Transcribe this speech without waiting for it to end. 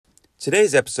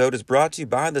Today's episode is brought to you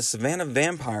by the Savannah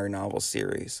Vampire novel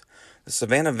series. The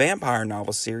Savannah Vampire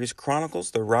novel series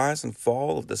chronicles the rise and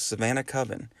fall of the Savannah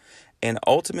Coven, and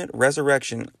ultimate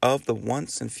resurrection of the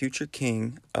once and future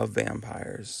king of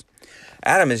vampires.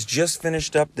 Adam has just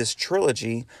finished up this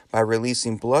trilogy by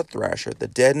releasing Blood Thrasher, The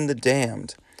Dead and the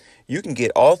Damned. You can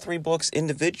get all three books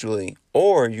individually,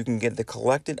 or you can get the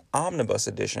collected omnibus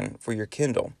edition for your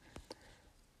Kindle.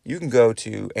 You can go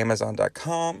to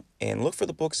Amazon.com and look for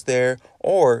the books there,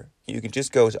 or you can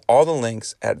just go to all the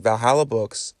links at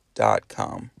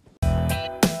ValhallaBooks.com.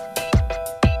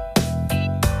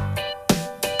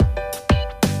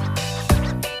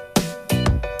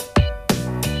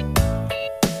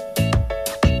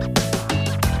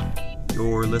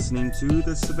 You're listening to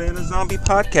the Savannah Zombie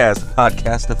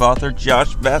podcast of author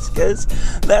Josh Vasquez.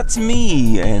 That's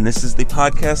me, and this is the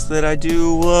podcast that I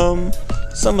do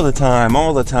some of the time,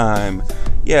 all the time.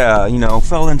 Yeah,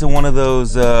 fell into one of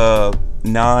those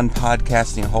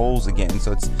non-podcasting holes again.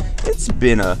 So it's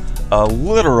been a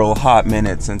literal hot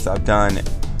minute since I've done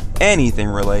anything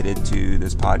related to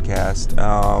this podcast.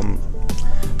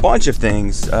 Bunch of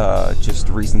things, just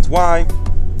reasons why.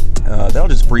 They'll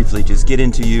just briefly just get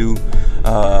into you,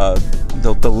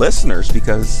 the listeners,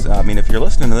 because if you're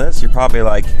listening to this, you're probably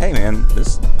like, hey man,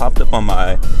 this popped up on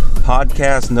my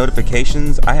podcast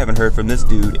notifications. I haven't heard from this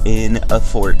dude in a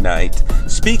fortnight.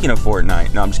 Speaking of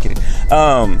Fortnite, no, I'm just kidding.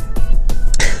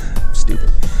 Stupid.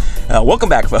 Welcome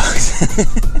back, folks.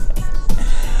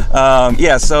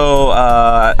 So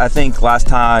I think last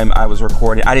time I was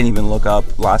recording, I didn't even look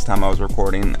up last time I was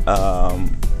recording,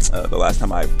 the last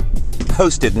time I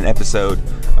posted an episode,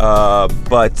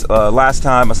 but last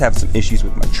time I was having some issues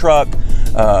with my truck.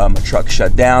 My truck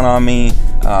shut down on me.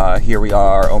 Here we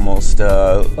are almost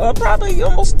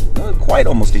quite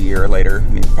almost a year later.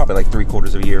 Probably like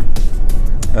 3/4 of a year.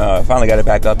 Finally got it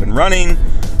back up and running.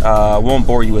 Won't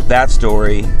bore you with that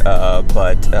story,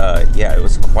 but it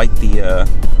was quite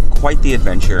the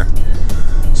adventure.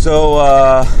 So,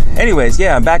 anyways,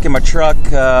 I'm back in my truck,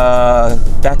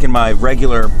 back in my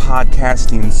regular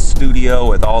podcasting studio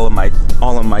with all of my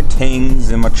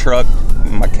things in my truck,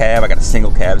 in my cab. I got a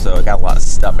single cab, so I got a lot of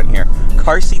stuff in here.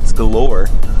 Car seats galore.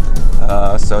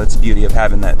 So it's the beauty of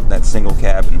having that single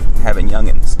cab and having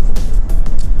youngins.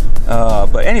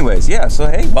 But anyways, so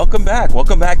hey, welcome back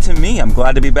to me. I'm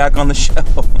glad to be back on the show.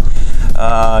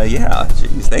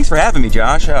 Geez, thanks for having me,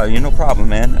 Josh. You're no problem,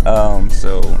 man.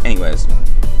 So anyways,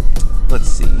 let's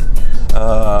see.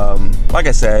 Like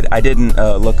I said, I didn't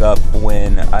look up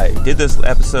when I did this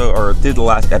episode, or did the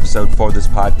last episode for this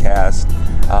podcast.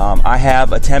 I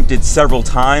have attempted several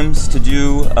times to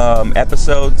do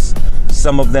episodes.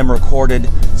 Some of them recorded,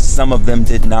 some of them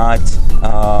did not,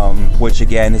 which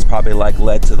again is probably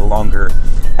led to the longer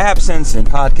absence in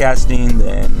podcasting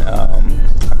than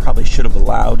I probably should have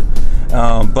allowed.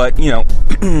 But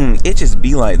it just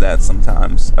be like that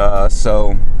sometimes.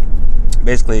 So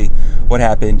basically what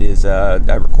happened is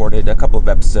I recorded a couple of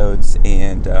episodes,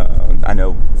 and I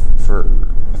know for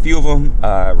a few of them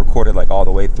I recorded all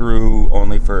the way through,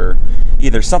 only for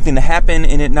either something to happen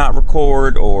and it not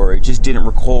record, or it just didn't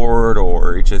record,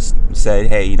 or it just said,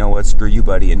 hey, you know what, screw you,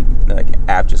 buddy, and the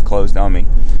app just closed on me.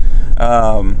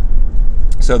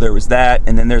 So there was that,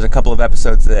 and then there's a couple of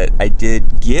episodes that I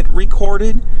did get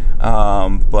recorded,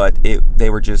 but they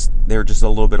were just a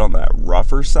little bit on the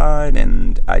rougher side,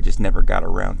 and I just never got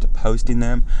around to posting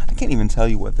them. I can't even tell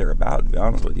you what they're about, to be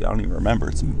honest with you. I don't even remember.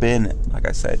 It's been, like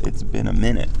I said, it's been a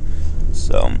minute.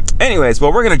 So, anyways,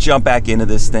 we're going to jump back into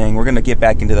this thing. We're going to get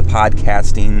back into the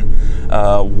podcasting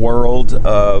world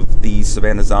of the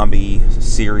Savannah Zombie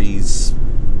series,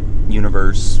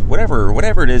 universe,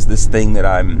 whatever it is, this thing that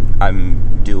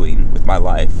I'm doing with my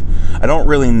life. I don't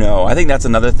really know. I think that's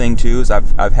another thing too, is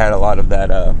I've had a lot of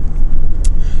that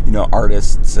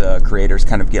artists, creators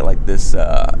kind of get this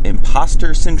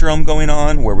imposter syndrome going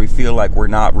on, where we feel like we're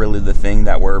not really the thing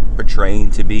that we're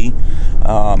portraying to be.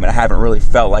 And I haven't really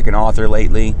felt like an author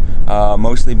lately,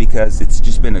 mostly because it's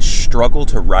just been a struggle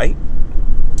to write.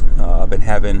 I've been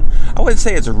having, I wouldn't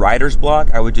say it's a writer's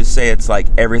block, I would just say it's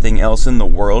everything else in the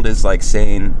world is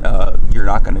saying, you're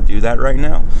not going to do that right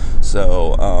now.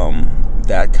 So,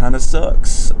 that kind of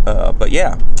sucks. But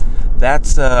yeah,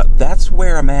 that's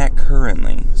where I'm at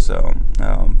currently. So,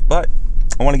 but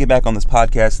I want to get back on this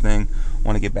podcast thing. I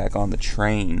want to get back on the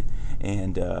train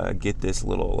and, get this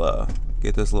little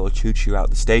choo-choo out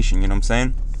the station, you know what I'm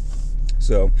saying?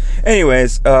 So,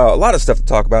 anyways, a lot of stuff to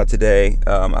talk about today.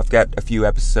 I've got a few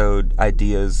episode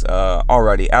ideas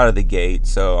already out of the gate,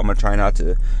 so I'm going to try not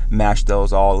to mash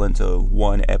those all into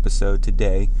one episode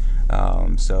today.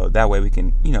 So that way we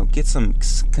can, get some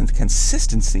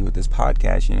consistency with this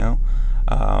podcast,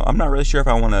 I'm not really sure if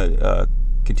I want to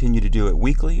continue to do it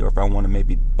weekly, or if I want to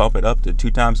maybe bump it up to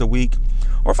 2 times a week,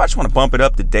 or if I just want to bump it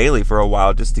up to daily for a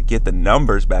while just to get the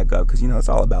numbers back up, because, it's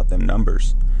all about them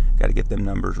numbers. Got to get them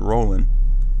numbers rolling.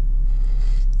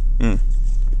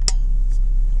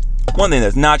 One thing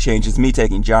that's not changed is me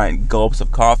taking giant gulps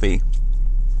of coffee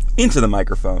into the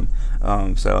microphone.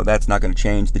 So that's not going to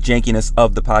change. The jankiness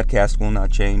of the podcast will not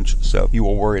change. So if you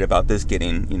were worried about this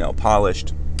getting,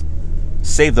 polished,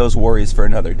 save those worries for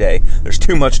another day. There's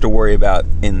too much to worry about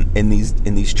in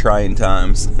these trying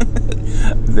times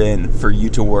than for you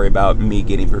to worry about me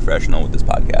getting professional with this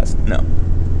podcast. No.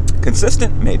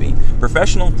 Consistent? Maybe.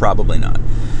 Professional? Probably not.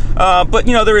 But,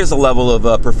 there is a level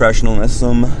of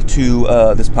professionalism to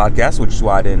this podcast, which is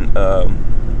why I didn't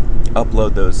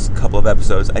upload those couple of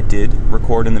episodes I did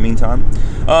record in the meantime.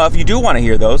 If you do want to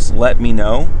hear those, let me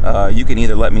know. You can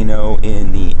either let me know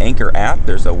in the Anchor app.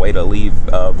 There's a way to leave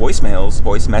voice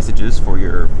messages for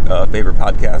your favorite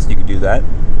podcast. You can do that.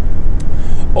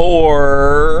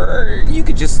 Or you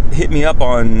could just hit me up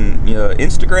on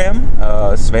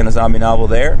Instagram, Savannah Zombie Novel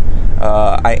there.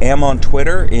 I am on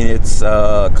Twitter, and it's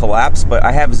collapsed, but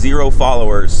I have 0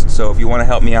 followers. So if you want to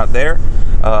help me out there,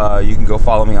 you can go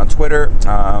follow me on Twitter.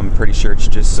 I'm pretty sure it's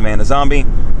just Savannah Zombie,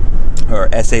 or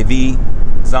SAV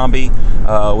Zombie,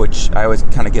 which I always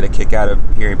kind of get a kick out of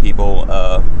hearing people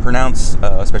pronounce,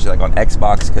 especially like on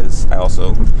Xbox, because I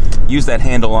also use that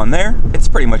handle on there. It's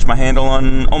pretty much my handle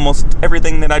on almost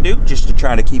everything that I do, just to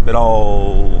try to keep it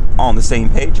all on the same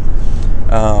page.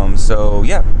 So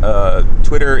yeah,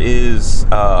 Twitter is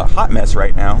a hot mess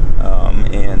right now,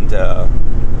 and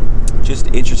just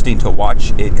interesting to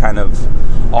watch it kind of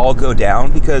all go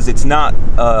down, because it's not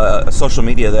a social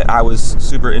media that I was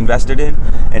super invested in.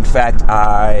 In fact,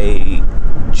 I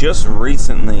just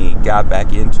recently got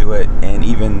back into it, and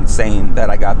even saying that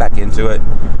I got back into it,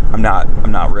 I'm not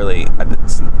really.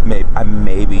 I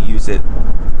maybe use it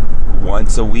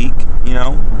once a week,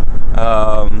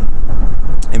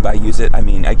 and by use it, I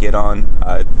mean I get on,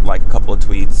 like a couple of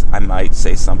tweets, I might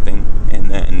say something,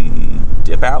 and then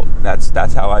dip out.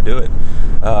 That's how I do it.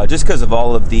 Just because of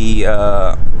all of the,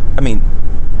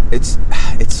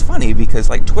 it's funny because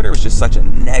like Twitter is just such a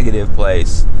negative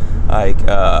place. Like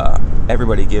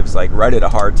everybody gives like Reddit a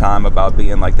hard time about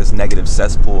being like this negative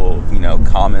cesspool of,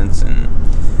 comments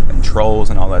and trolls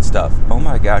and all that stuff. Oh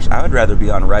my gosh, I would rather be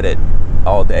on Reddit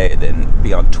all day than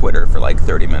be on Twitter for like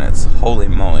 30 minutes. Holy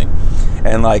moly.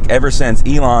 And like ever since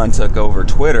Elon took over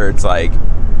Twitter, it's like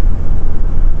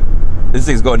this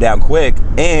thing's going down quick,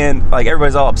 and like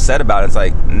everybody's all upset about it. It's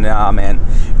like, nah, man,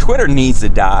 Twitter needs to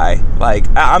die. Like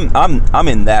I'm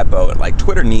in that boat. Like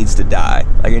Twitter needs to die.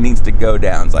 Like it needs to go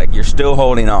down. It's like you're still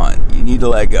holding on. You need to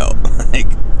let go. Like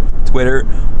Twitter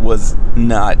was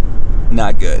not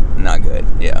good. Not good.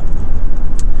 Yeah.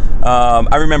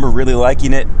 I remember really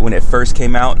liking it when it first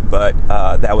came out, but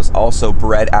that was also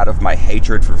bred out of my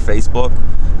hatred for Facebook.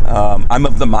 I'm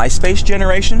of the MySpace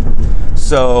generation,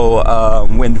 so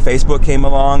when Facebook came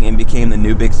along and became the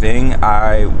new big thing,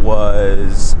 I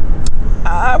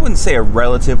wouldn't say a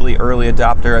relatively early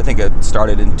adopter. I think it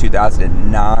started in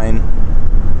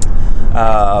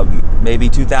 2009, maybe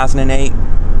 2008,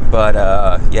 but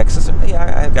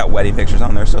I got wedding pictures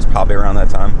on there, so it's probably around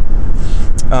that time.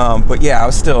 But yeah, I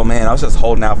was just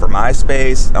holding out for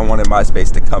MySpace. I wanted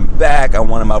MySpace to come back. I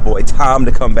wanted my boy Tom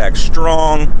to come back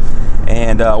strong.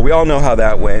 And we all know how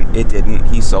that went. It didn't.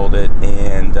 He sold it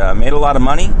and made a lot of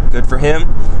money. Good for him.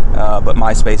 But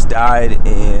MySpace died,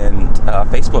 and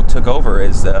Facebook took over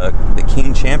as the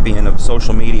king champion of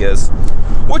social medias,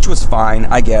 which was fine,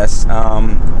 I guess.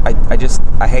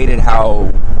 I hated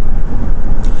how...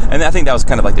 And I think that was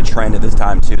kind of like the trend at this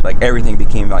time too. Like everything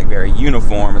became like very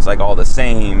uniform. It's like all the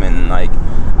same, and like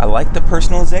I like the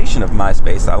personalization of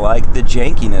MySpace. I like the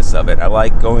jankiness of it. I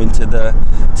like going to the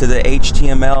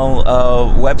HTML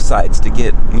websites to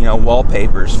get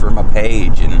wallpapers for my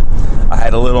page, and I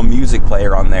had a little music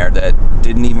player on there that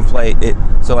didn't even play it.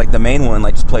 So like the main one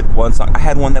like just played one song. I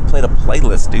had one that played a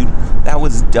playlist, dude. That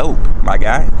was dope, my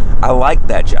guy. I like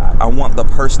that job. I want the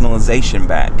personalization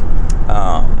back.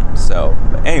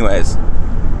 But anyways,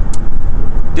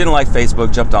 didn't like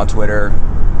Facebook, jumped on Twitter.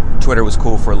 Twitter was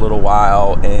cool for a little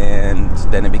while, and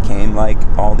then it became like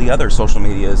all the other social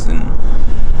medias and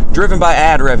driven by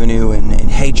ad revenue and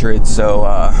hatred. So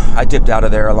I dipped out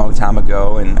of there a long time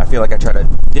ago, and I feel like I try to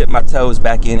dip my toes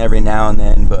back in every now and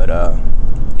then, but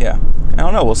yeah, I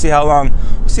don't know. We'll see how long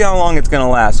it's gonna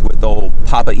last with old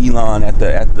Papa Elon at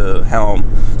the helm.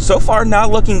 So far,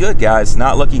 not looking good, guys.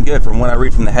 Not looking good from what I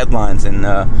read from the headlines and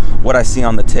what I see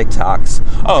on the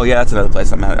TikToks. Oh yeah, that's another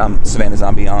place I'm at. I'm Savannah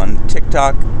Zombie on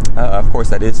TikTok. Of course,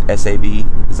 that is SAB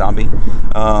Zombie.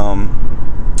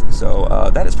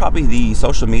 So that is probably the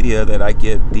social media that I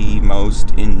get the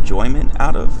most enjoyment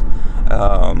out of,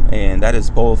 and that is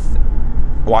both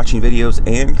watching videos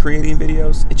and creating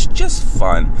videos. It's just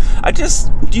fun.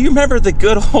 Do you remember the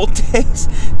good old days?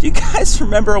 Do you guys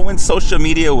remember when social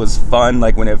media was fun,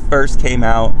 like when it first came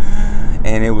out,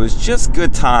 and it was just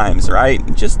good times, right?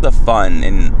 Just the fun,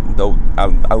 and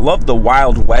I love the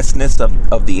wild westness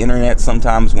of the internet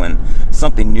sometimes, when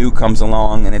something new comes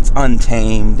along and it's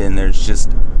untamed and there's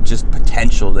just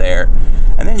potential there,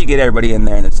 and then you get everybody in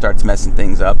there and it starts messing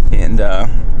things up. And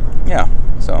yeah,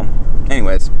 so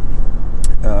anyways,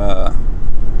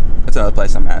 that's another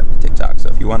place I'm at, TikTok. So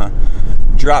if you want to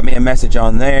drop me a message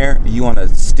on there, you want to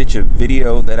stitch a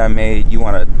video that I made, you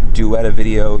want to duet a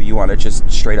video, you want to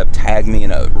just straight up tag me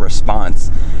in a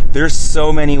response, there's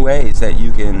so many ways that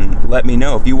you can let me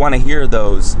know if you want to hear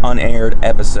those unaired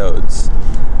episodes,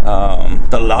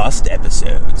 the lost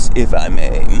episodes, if I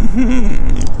may.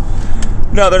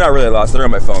 No, they're not really lost. They're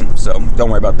on my phone, so don't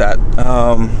worry about that.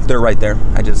 They're right there.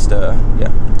 I just,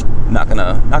 yeah, not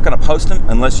gonna post them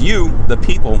unless you, the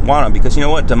people, want them, because you know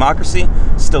what? Democracy,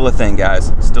 still a thing,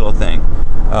 guys. Still a thing.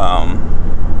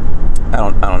 I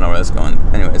don't know where that's going.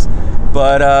 Anyways,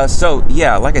 but so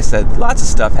yeah, like I said, lots of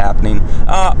stuff happening.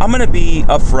 I'm gonna be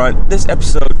upfront. This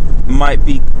episode might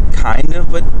be kind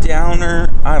of a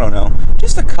downer. I don't know.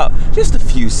 Just a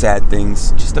few sad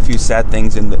things. Just a few sad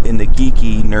things in the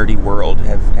geeky, nerdy world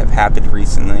have happened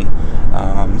recently.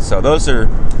 So those are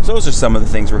some of the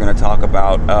things we're going to talk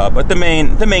about. But the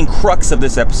main crux of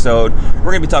this episode,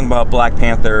 we're going to be talking about Black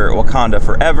Panther: Wakanda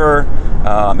Forever.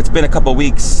 It's been a couple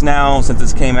weeks now since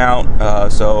this came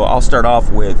out, so I'll start off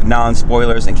with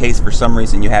non-spoilers in case for some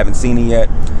reason you haven't seen it yet.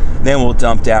 Then we'll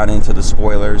dump down into the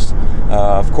spoilers.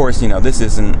 Of course, you know, this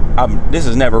is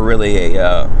never really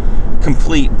a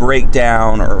complete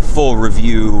breakdown or full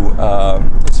review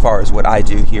as far as what I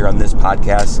do here on this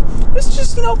podcast. It's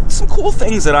just, you know, some cool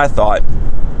things that I thought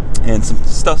and some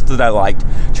stuff that I liked.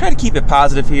 Try to keep it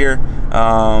positive here.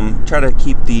 Try to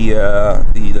keep the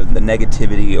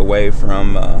negativity away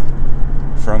from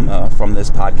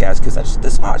this podcast, because I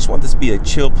just want this to be a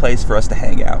chill place for us to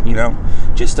hang out, you know,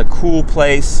 just a cool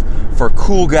place for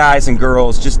cool guys and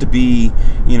girls just to be,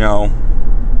 you know,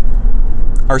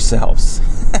 ourselves.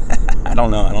 I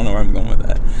don't know where I'm going with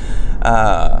that.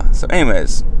 So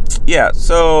anyways, yeah,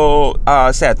 so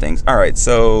sad things. All right,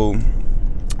 so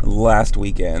last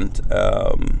weekend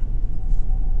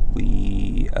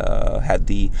we had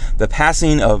the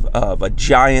passing of a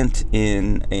giant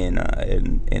in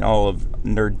all of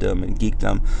nerddom and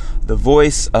geekdom, the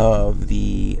voice of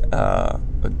the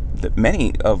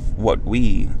many of what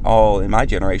we all in my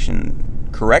generation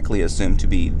correctly assumed to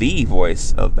be the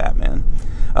voice of Batman.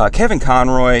 Kevin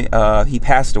Conroy, he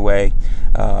passed away.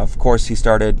 Of course, he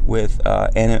started with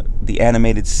the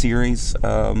animated series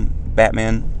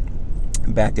Batman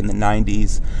back in the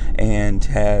 90s, and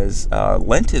has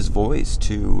lent his voice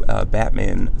to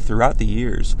Batman throughout the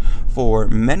years for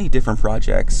many different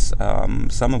projects,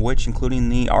 some of which including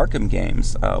the Arkham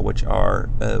games, which are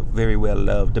very well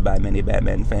loved by many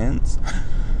Batman fans.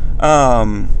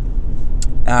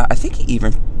 I think he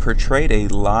even portrayed a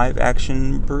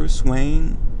live-action Bruce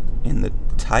Wayne in the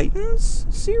Titans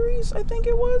series, I think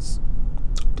it was.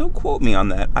 Don't quote me on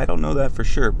that. I don't know that for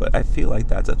sure, but I feel like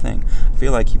that's a thing. I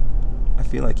feel like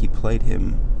he played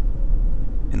him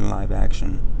in live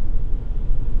action.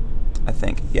 I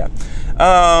think, yeah.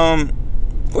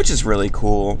 Which is really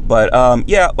cool. But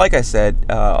yeah, like I said,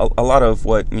 a lot of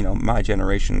what, you know, my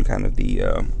generation, kind of the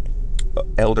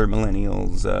elder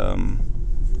millennials,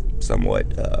 somewhat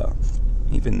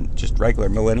even just regular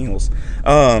millennials.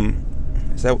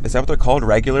 Is that what they're called?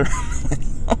 Regular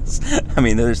millennials? I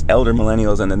mean, there's elder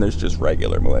millennials and then there's just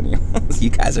regular millennials. You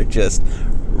guys are just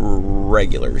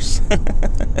regulars.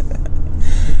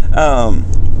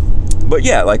 But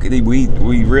yeah, like we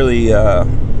really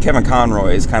Kevin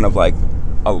Conroy is kind of like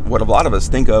what a lot of us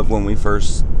think of when we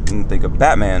first think of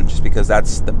Batman, just because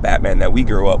that's the Batman that we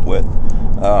grew up with.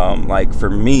 Like for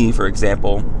me, for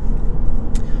example,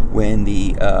 when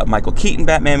the Michael Keaton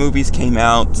Batman movies came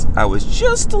out, I was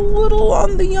just a little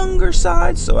on the younger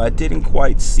side, so I didn't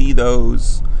quite see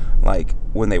those like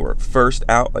when they were first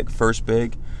out, like first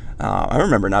big. I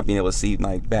remember not being able to see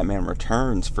like Batman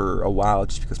Returns for a while,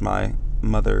 just because my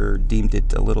mother deemed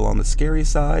it a little on the scary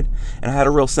side, and I had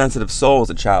a real sensitive soul as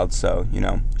a child, so,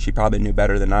 she probably knew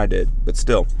better than I did, but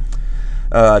still.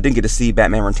 Didn't get to see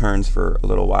Batman Returns for a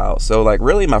little while. So,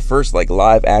 really my first,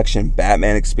 live action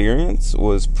Batman experience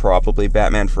was probably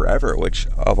Batman Forever, which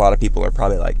a lot of people are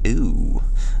probably like, ooh,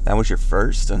 that was your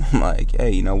first? And I'm like,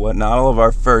 hey, you know what? Not all of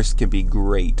our firsts can be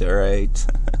great, alright?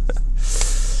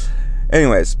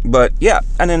 Anyways, but yeah,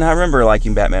 and then I remember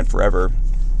liking Batman Forever,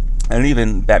 and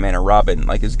even Batman and Robin,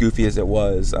 as goofy as it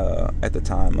was at the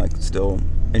time, still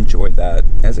enjoyed that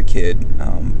as a kid.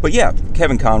 But yeah,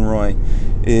 Kevin Conroy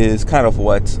is kind of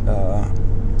what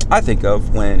I think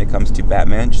of when it comes to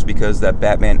Batman, just because that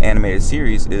Batman animated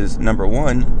series is, number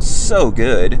one, so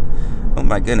good. Oh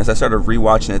my goodness, I started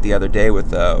rewatching it the other day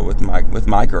with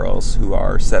my girls, who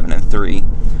are 7 and 3.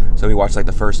 So we watched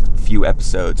the first few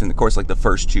episodes, and of course the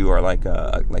first two are like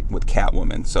with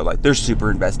Catwoman. So they're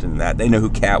super invested in that. They know who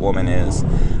Catwoman is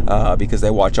because they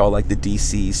watch all the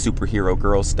DC superhero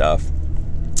girl stuff.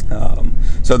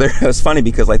 So it was funny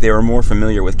because they were more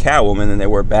familiar with Catwoman than they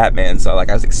were Batman. So I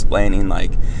was explaining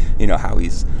how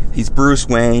he's Bruce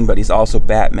Wayne, but he's also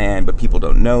Batman, but people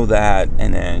don't know that.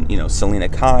 And then Selena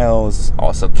Kyle's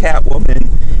also Catwoman,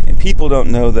 and people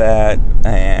don't know that.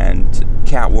 And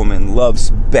Catwoman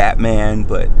loves Batman,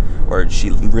 or she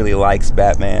really likes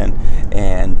Batman,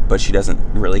 but she doesn't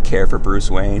really care for Bruce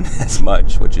Wayne as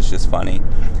much, which is just funny.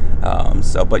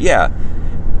 But yeah.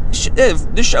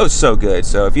 This show is so good,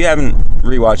 so if you haven't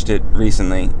rewatched it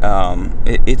recently,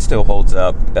 it still holds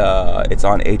up. It's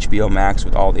on HBO Max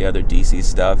with all the other DC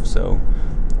stuff, so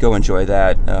go enjoy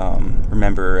that.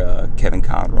 Remember Kevin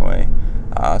Conroy.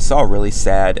 Saw a really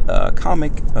sad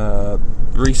comic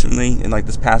recently, in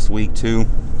this past week too.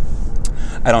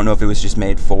 I don't know if it was just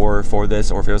made for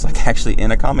this, or if it was actually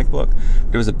in a comic book.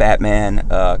 But it was a Batman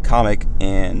comic,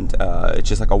 and it's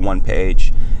just a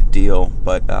one-page deal,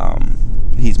 but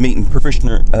he's meeting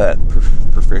Commissioner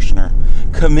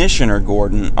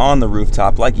Gordon on the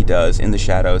rooftop, like he does in the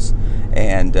shadows,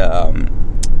 and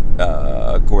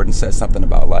Gordon says something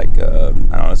about I don't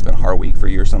know, it's been a hard week for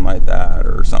you or something like that,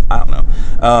 or something, I don't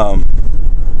know.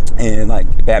 And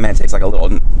Batman takes a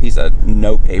little piece of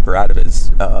note paper out of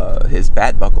his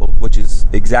bat buckle, which is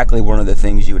exactly one of the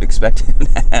things you would expect him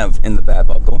to have in the bat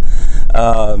buckle,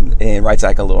 and writes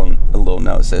a little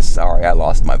note, says, "Sorry, I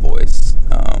lost my voice.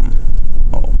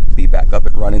 I'll be back up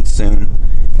and running soon."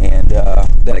 And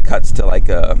then it cuts to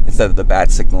instead of the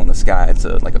bat signal in the sky, it's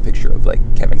a picture of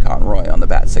Kevin Conroy on the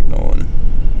bat signal, and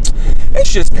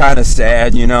it's just kind of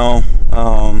sad,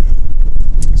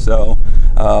 So,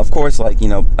 of course, like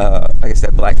I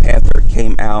said, Black Panther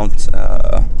came out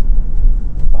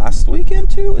last weekend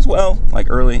too, as well,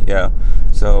 early, yeah.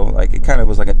 So, it kind of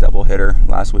was a double hitter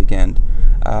last weekend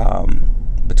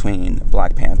between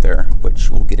Black Panther, which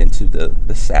we'll get into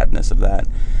the sadness of that,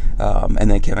 and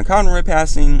then Kevin Conroy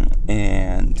passing,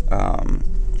 and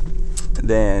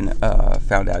then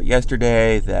found out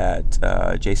yesterday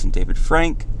that Jason David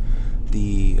Frank,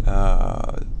 the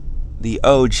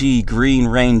OG Green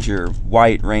Ranger,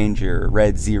 White Ranger,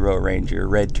 Red Zero Ranger,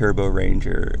 Red Turbo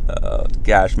Ranger.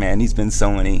 Gosh, man, he's been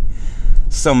so many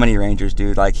Rangers,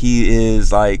 dude. He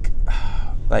is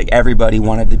everybody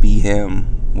wanted to be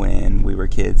him when we were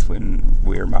kids, when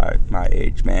we were my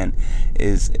age, man.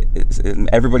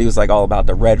 Everybody was all about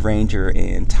the Red Ranger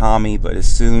and Tommy, but as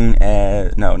soon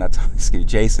as not Tommy, excuse me,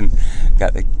 Jason,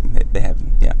 they have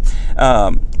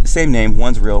same name.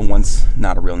 One's real, one's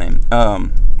not a real name.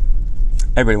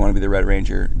 Everybody wanted to be the Red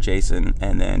Ranger, Jason,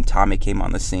 and then Tommy came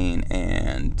on the scene,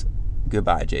 and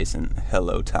goodbye, Jason.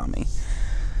 Hello, Tommy.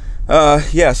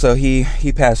 So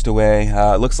he passed away.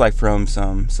 Looks like from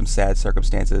some sad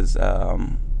circumstances.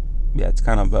 It's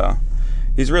kind of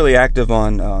he's really active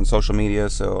on social media.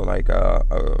 So I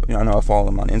know I follow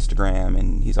him on Instagram,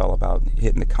 and he's all about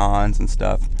hitting the cons and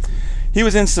stuff. He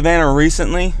was in Savannah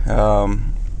recently,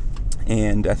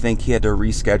 and I think he had to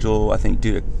reschedule. I think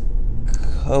due to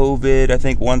COVID, I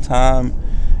think one time,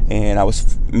 and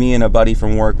me and a buddy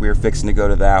from work, we were fixing to go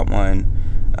to that one,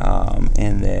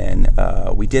 and then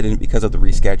we didn't because of the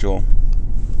reschedule,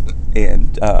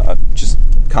 and just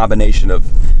combination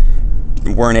of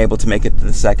weren't able to make it to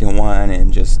the second one,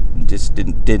 and just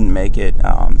didn't make it,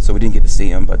 so we didn't get to see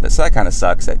him. But that kind of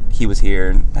sucks that he was here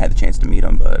and I had the chance to meet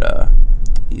him, but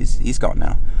he's gone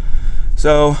now.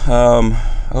 So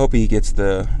I hope he gets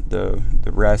the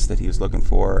rest that he was looking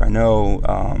for. I know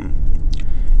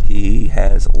he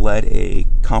has led a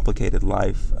complicated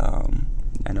life.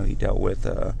 I know he dealt with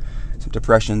some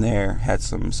depression there, had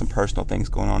some personal things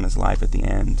going on in his life at the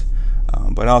end.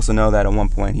 But I also know that at one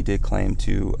point he did claim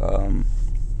to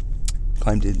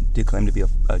did claim to be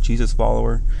a Jesus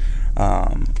follower,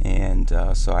 and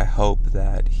so I hope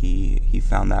that he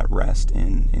found that rest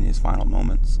in his final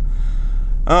moments.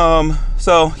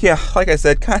 So yeah, like I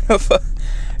said, kind of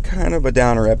a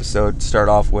downer episode to start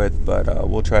off with, but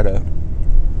we'll try to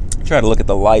look at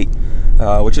the light,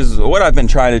 which is what I've been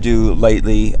trying to do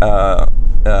lately.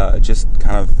 Just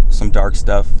kind of some dark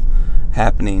stuff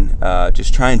happening,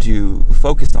 just trying to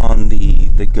focus on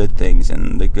the good things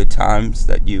and the good times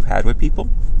that you've had with people.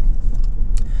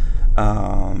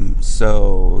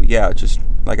 So yeah, just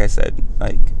like I said,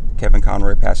 like Kevin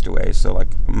Conroy passed away, so like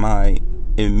my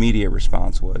immediate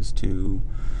response was to,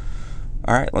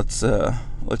 all right, let's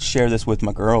share this with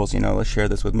my girls, let's share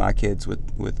this with my kids, with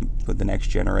the next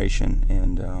generation,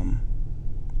 and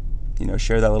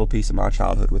share that little piece of my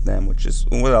childhood with them, which is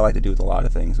what I like to do with a lot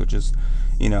of things, which is,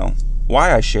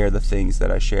 why I share the things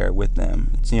that I share with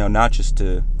them. It's, not just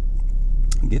to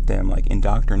get them like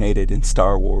indoctrinated in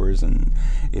Star Wars and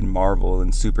in Marvel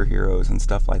and superheroes and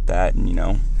stuff like that, and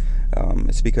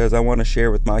it's because I want to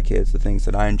share with my kids the things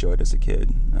that I enjoyed as a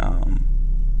kid,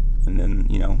 and then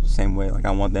same way, like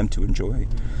I want them to enjoy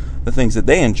the things that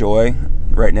they enjoy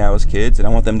right now as kids, and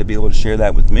I want them to be able to share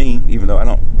that with me, even though I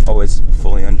don't always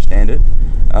fully understand it.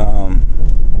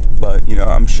 But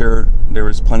I'm sure there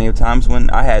was plenty of times when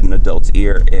I had an adult's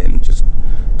ear and just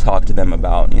talked to them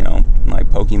about like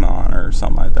Pokemon or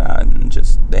something like that, and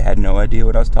just they had no idea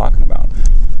what I was talking about.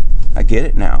 I get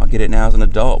it now as an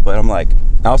adult, but I'm like,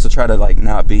 I also try to like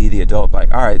not be the adult,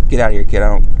 like, all right, get out of here, kid, I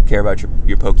don't care about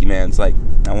your Pokemans. Like,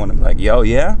 I want to be like, yo,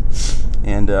 yeah.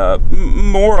 And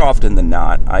more often than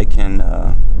not, I can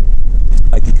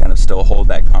kind of still hold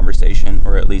that conversation,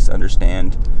 or at least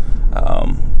understand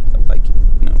like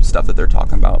stuff that they're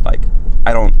talking about. Like,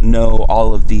 I don't know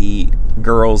all of the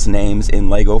girls' names in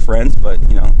Lego Friends, but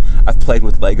I've played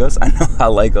with Legos. I know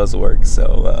how Legos work.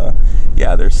 So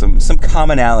yeah, there's some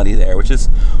commonality there, which is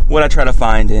what I try to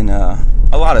find in a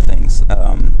lot of things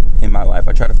in my life.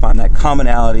 I try to find that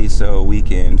commonality so we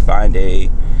can find a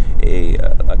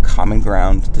common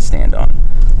ground to stand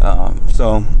on.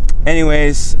 So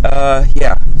anyways,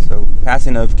 yeah, so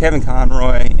passing of Kevin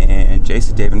Conroy and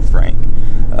Jason David Frank,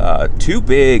 two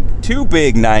big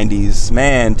 90s,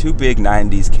 man, two big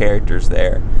 90s characters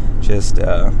there, just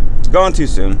gone too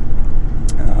soon.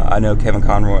 I know Kevin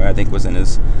Conroy, I think, was in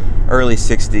his early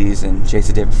 60s, and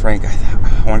Jason David Frank,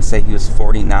 I want to say he was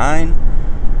 49,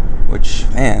 which,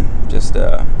 man, just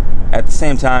at the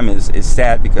same time is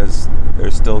sad, because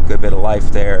there's still a good bit of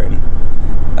life there, and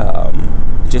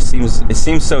it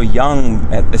seems so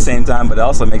young at the same time, but it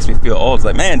also makes me feel old. It's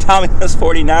like, man, Tommy was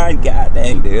 49, god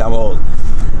dang, dude, I'm old.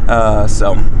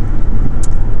 So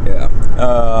yeah,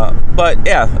 but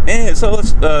yeah, and so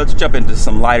let's jump into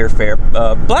some lighter fare.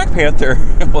 Black Panther,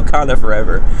 Wakanda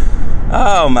Forever.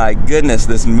 Oh my goodness,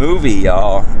 this movie,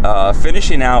 y'all.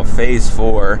 Finishing out Phase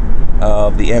 4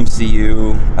 of the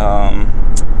MCU,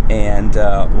 and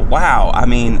wow, I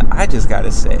mean, I just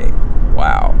gotta say,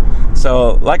 wow.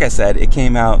 So, like I said, it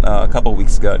came out a couple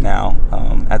weeks ago now,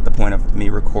 at the point of me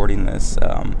recording this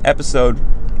episode.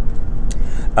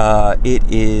 It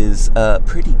is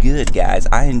pretty good, guys.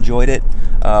 I enjoyed it,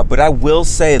 but I will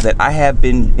say that I have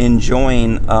been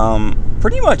enjoying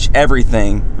pretty much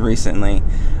everything recently,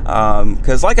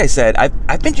 because like I said,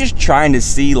 I've been just trying to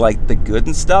see like the good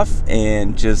and stuff,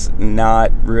 and just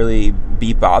not really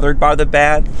be bothered by the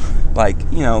bad. Like,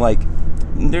 like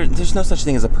there's no such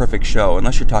thing as a perfect show,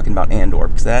 unless you're talking about Andor,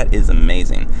 because that is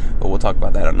amazing, but we'll talk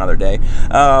about that another day.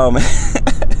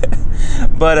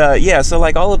 But yeah, so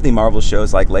like all of the Marvel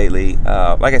shows, like lately,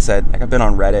 like I said, like I've been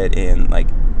on Reddit, and like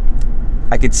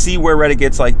I could see where Reddit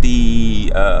gets like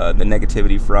the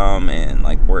negativity from, and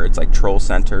like where it's like troll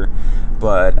center,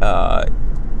 but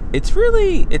it's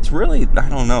really, I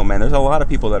don't know, man. There's a lot of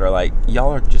people that are like,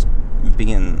 y'all are just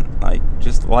being like,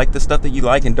 just like the stuff that you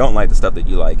like and don't like the stuff that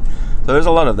you like. So there's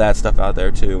a lot of that stuff out there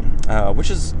too,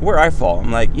 which is where I fall.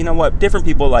 I'm like, you know what? Different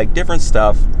people like different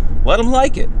stuff. Let them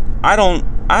like it. I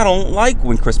don't like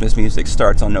when Christmas music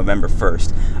starts on November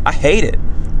 1st. I hate it.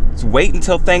 Just wait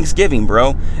until Thanksgiving,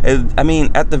 bro. I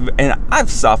mean, and I've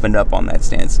softened up on that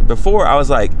stance. Before, I was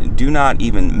like, do not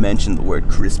even mention the word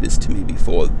Christmas to me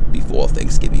before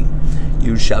Thanksgiving.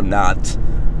 You shall not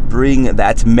bring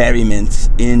that merriment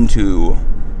into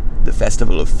the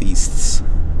festival of feasts,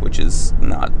 which is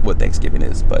not what Thanksgiving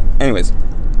is. But anyways,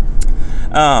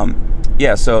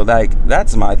 yeah, so like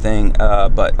that's my thing.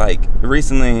 But like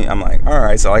recently, I'm like, all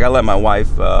right. So like I let my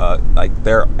wife, like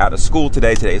they're out of school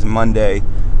today. Today's Monday.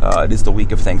 It is the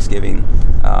week of Thanksgiving,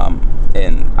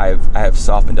 and I have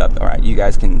softened up. All right, you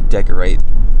guys can decorate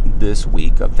this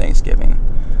week of Thanksgiving.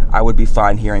 I would be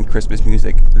fine hearing Christmas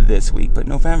music this week. But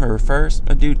November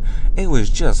 1st, dude, it was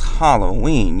just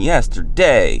Halloween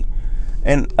yesterday.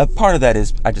 And a part of that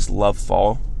is I just love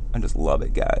fall. I just love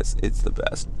it, guys. It's the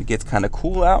best. It gets kind of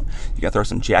cool out. You gotta throw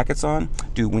some jackets on.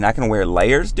 Dude, when I can wear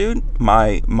layers, dude,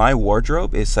 my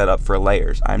wardrobe is set up for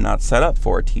layers. I'm not set up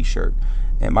for a t-shirt.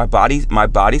 And my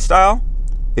body style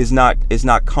is not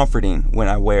comforting when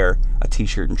I wear a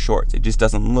t-shirt and shorts. It just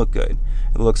doesn't look good.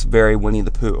 It looks very Winnie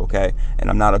the Pooh, okay? And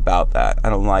I'm not about that. I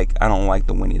don't like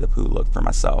the Winnie the Pooh look for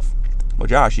myself. Well,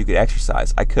 Josh, you could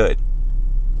exercise. I could.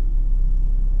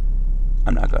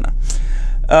 I'm not gonna.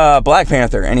 Black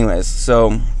Panther, anyways,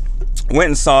 so went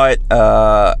and saw it.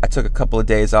 I took a couple of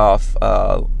days off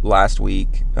last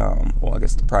week, well, I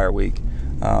guess the prior week,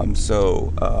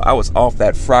 so I was off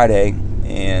that Friday,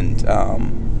 and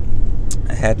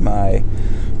I had my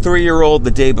 3-year-old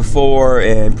the day before,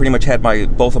 and pretty much had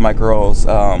both of my girls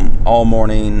all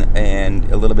morning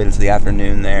and a little bit into the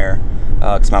afternoon there,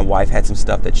 because my wife had some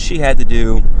stuff that she had to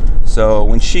do. So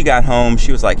when she got home,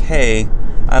 she was like, hey,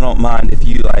 I don't mind if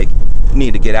you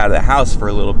need to get out of the house for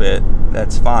a little bit.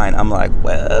 That's fine. I'm like,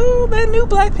 well, that new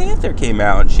Black Panther came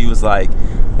out. And she was like,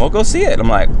 well, go see it. I'm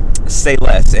like, say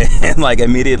less. And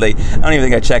immediately, I don't even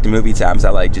think I checked movie times.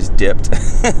 I just dipped.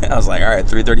 I was like, all right,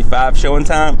 3:35 showing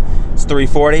time. It's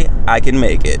 3:40. I can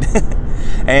make it.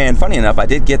 And funny enough, I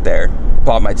did get there,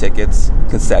 bought my tickets,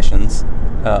 concessions,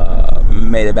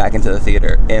 made it back into the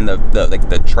theater, and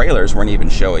the trailers weren't even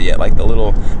showing yet.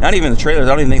 Not even the trailers. I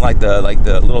don't even think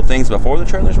the little things before the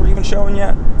trailers were even showing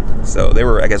yet. So they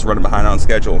were, I guess, running behind on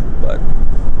schedule, but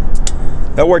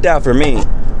that worked out for me.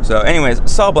 So, anyways,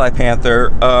 saw Black Panther.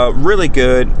 Really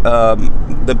good.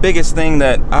 The biggest thing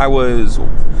that I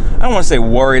don't want to say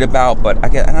worried about, but I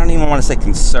don't even want to say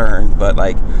concerned, but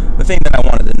the thing that I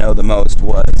wanted to know the most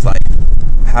was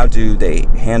how do they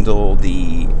handle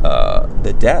the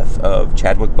death of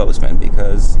Chadwick Boseman,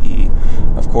 because he,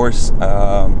 of course,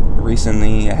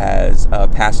 recently has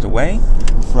passed away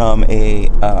from a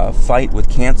fight with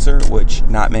cancer, which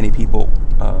not many people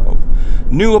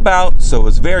knew about. So it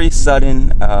was very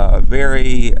sudden,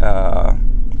 very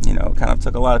kind of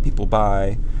took a lot of people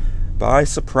by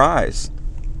surprise,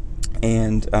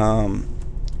 and so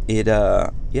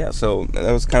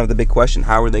that was kind of the big question: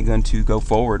 how are they going to go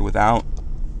forward without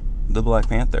the Black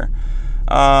Panther?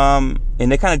 And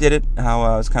they kind of did it how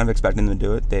I was kind of expecting them to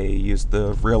do it. They used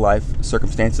the real life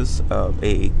circumstances of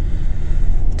a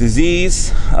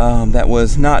disease that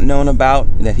was not known about,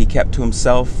 that he kept to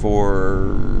himself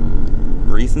for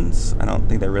reasons. I don't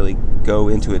think they really go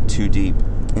into it too deep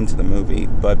into the movie,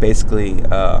 but basically,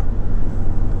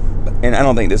 and I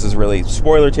don't think this is really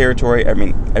spoiler territory. I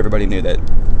mean, everybody knew that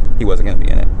he wasn't going to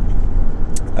be in it.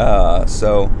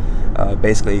 So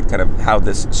basically, kind of how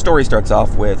this story starts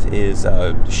off with is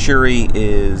Shuri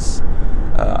is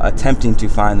attempting to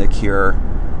find the cure.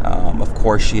 Of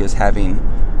course, she is having,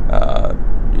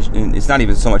 it's not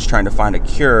even so much trying to find a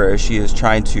cure as she is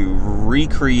trying to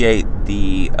recreate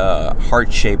the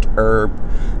heart-shaped herb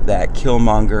that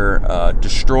Killmonger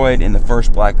destroyed in the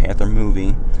first Black Panther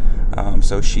movie.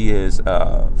 So she is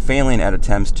failing at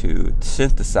attempts to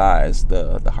synthesize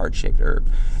the heart-shaped herb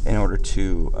in order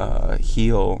to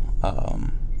heal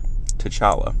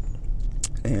T'Challa,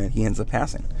 and he ends up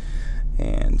passing.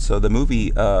 And so the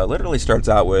movie literally starts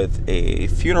out with a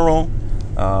funeral,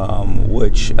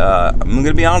 which I'm going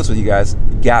to be honest with you guys,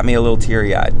 got me a little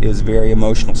teary-eyed. It was a very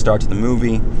emotional start to the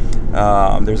movie.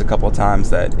 There's a couple of times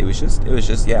that it was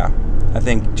just, yeah. I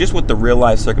think just with the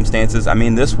real-life circumstances, I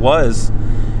mean, this was,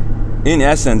 in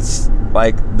essence,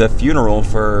 the funeral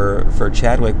for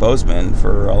Chadwick Boseman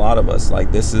for a lot of us.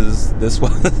 This was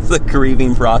the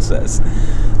grieving process.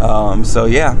 So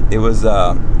yeah, it was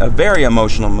a very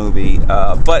emotional movie,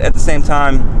 but at the same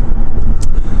time,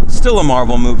 still a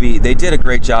Marvel movie. They did a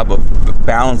great job of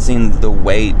balancing the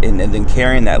weight and then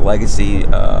carrying that legacy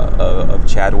of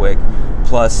Chadwick,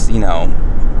 plus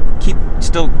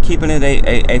still keeping it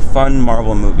a fun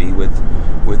Marvel movie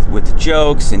with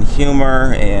jokes and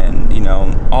humor and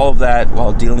all of that,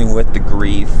 while dealing with the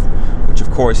grief, which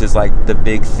of course is the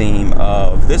big theme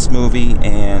of this movie.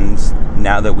 And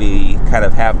now that we kind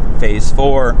of have phase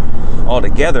 4 all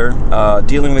together,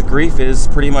 dealing with grief is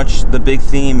pretty much the big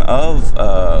theme of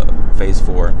phase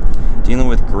 4, dealing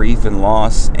with grief and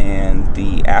loss and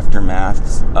the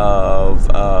aftermaths of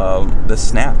the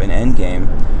snap and Endgame.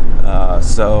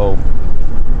 So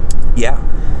yeah,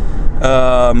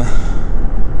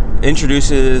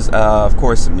 introduces, of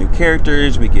course, some new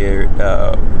characters. We get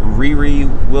Riri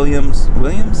Williams.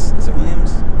 Is it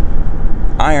Williams?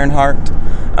 Ironheart.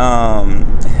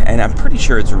 And I'm pretty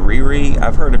sure it's Riri.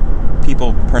 I've heard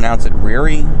people pronounce it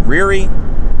Riri.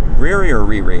 Riri or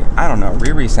Riri? I don't know.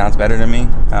 Riri sounds better to me.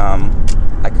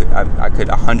 I could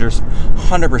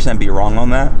 100% be wrong on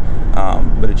that,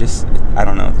 but I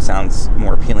don't know. It sounds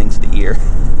more appealing to the ear.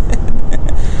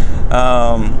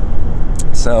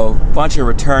 So, bunch of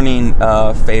returning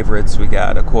favorites. We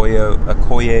got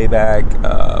Okoye back.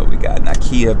 We got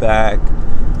Nakia back.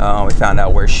 We found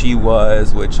out where she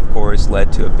was, which of course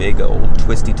led to a big old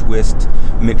twisty twist,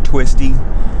 McTwisty.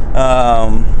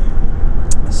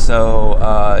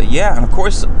 Yeah, and of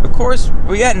course,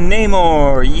 we got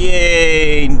Namor.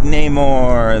 Yay,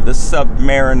 Namor, the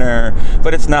Submariner.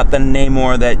 But it's not the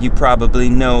Namor that you probably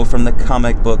know from the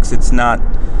comic books. It's not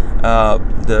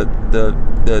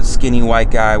the skinny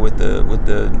white guy with the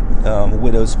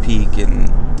widow's peak and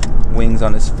wings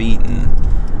on his feet, and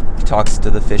he talks to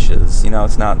the fishes.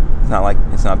 It's not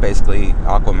basically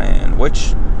Aquaman,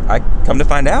 which I come to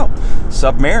find out,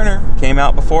 Submariner came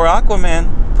out before Aquaman.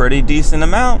 Pretty decent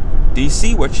amount.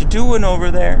 DC, what you doing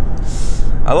over there?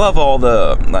 I love all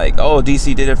the,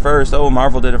 DC did it first,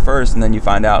 Marvel did it first, and then you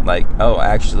find out,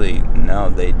 actually, no,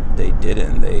 they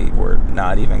didn't. They were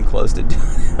not even close to doing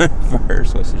it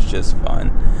first, which is just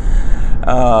fun.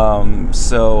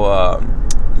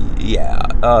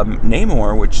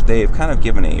 Namor, which they've kind of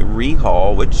given a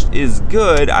rehaul, which is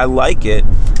good. I like it.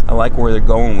 I like where they're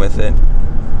going with it.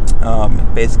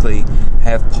 Basically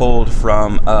have pulled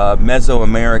from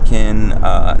Mesoamerican,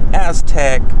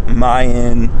 Aztec,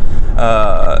 Mayan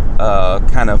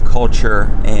kind of culture,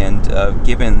 and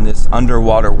given this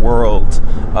underwater world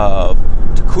of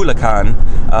Teculacan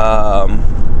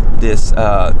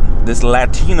this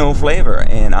Latino flavor,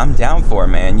 and I'm down for it,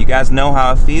 man. You guys know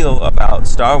how I feel about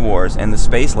Star Wars and the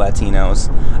space Latinos.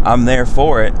 I'm there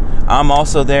for it. I'm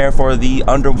also there for the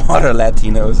underwater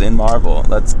Latinos in Marvel.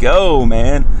 Let's go,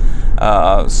 man.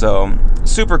 So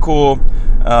super cool.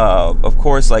 Of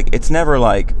course, it's never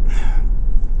like,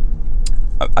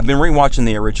 I've been rewatching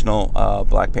the original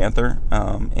Black Panther,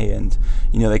 and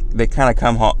they kind of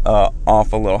come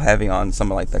off a little heavy on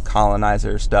some of the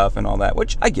colonizer stuff and all that,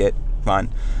 which I get,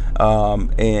 fine.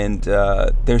 And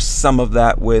there's some of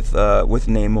that with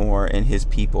Namor and his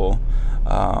people,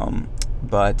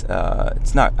 but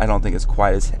it's not. I don't think it's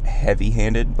quite as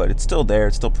heavy-handed, but it's still there.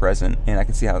 It's still present, and I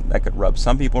can see how that could rub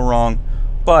some people wrong.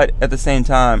 But at the same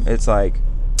time, it's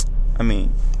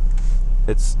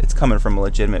it's coming from a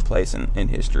legitimate place in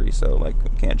history, so we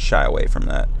can't shy away from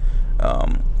that.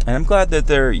 And I'm glad that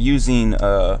they're using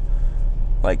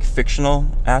fictional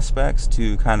aspects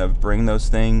to kind of bring those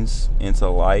things into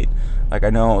light. I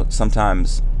know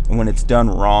sometimes when it's done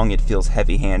wrong, it feels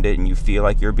heavy-handed, and you feel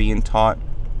like you're being taught.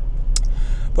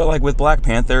 But with Black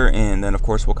Panther and then of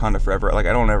course Wakanda Forever, I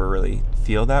don't ever really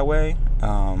feel that way.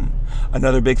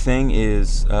 Another big thing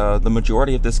is the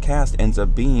majority of this cast ends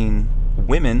up being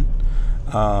women.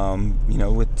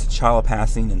 With T'Challa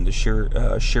passing and the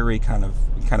Shuri kind of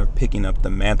picking up the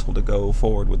mantle to go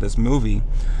forward with this movie,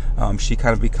 she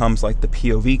kind of becomes the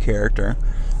POV character.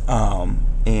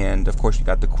 And of course you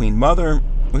got the Queen Mother,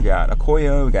 we got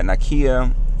Okoye, we got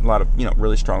Nakia, a lot of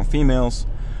really strong females.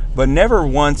 But never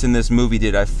once in this movie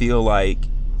did I feel like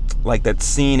that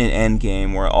scene in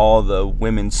Endgame where all the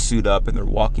women suit up and they're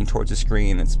walking towards the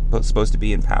screen. It's supposed to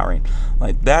be empowering.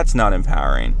 That's not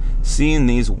empowering. Seeing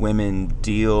these women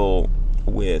deal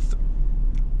with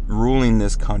ruling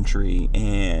this country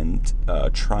and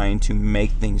trying to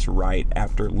make things right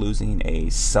after losing a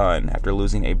son, after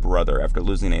losing a brother, after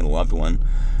losing a loved one,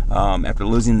 after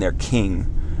losing their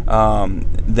king.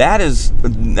 That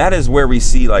is where we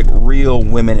see real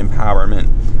women empowerment,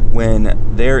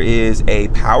 when there is a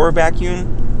power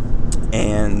vacuum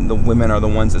and the women are the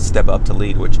ones that step up to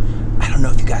lead, which I don't know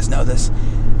if you guys know this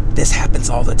happens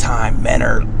all the time. Men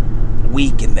are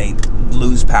weak and they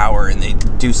lose power and they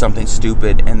do something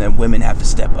stupid, and then women have to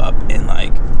step up and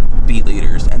be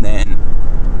leaders, and then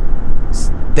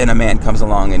a man comes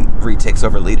along and retakes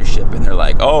over leadership, and they're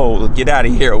oh, get out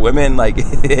of here, women.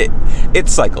 It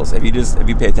cycles. If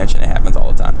you pay attention, it happens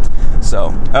all the time.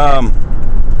 So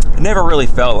I never really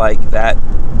felt like that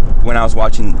when I was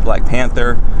watching Black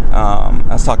Panther. I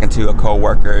was talking to a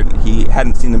co-worker. He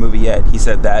hadn't seen the movie yet. He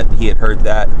said that he had heard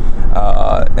that,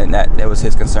 and that was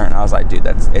his concern. I was like, dude,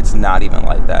 it's not even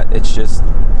like that. It's just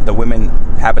the women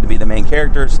happen to be the main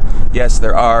characters. Yes,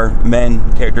 there are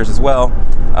men characters as well.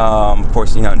 Of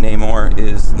course, Namor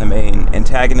is the main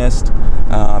antagonist.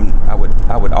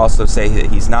 I would also say that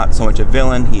he's not so much a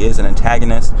villain. He is an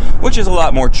antagonist, which is a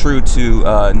lot more true to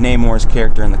Namor's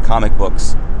character in the comic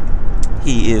books.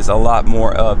 He is a lot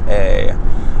more of a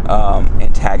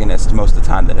antagonist most of the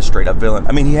time than a straight up villain.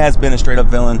 I mean, he has been a straight up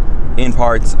villain in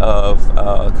parts of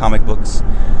comic books,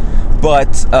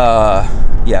 but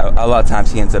yeah, a lot of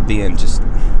times he ends up being just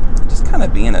kind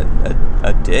of being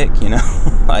a dick, you know.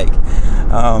 Like,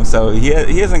 so he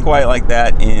isn't quite like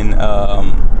that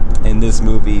in this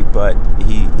movie, but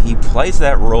he plays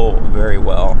that role very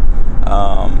well,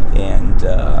 and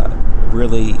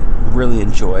really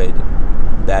enjoyed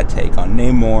that take on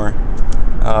Namor.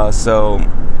 So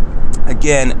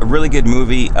again, a really good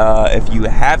movie. If you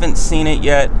haven't seen it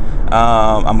yet,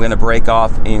 I'm gonna break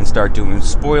off and start doing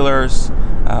spoilers.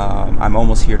 I'm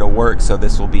almost here to work, so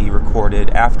this will be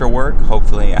recorded after work.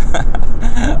 Hopefully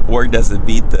work doesn't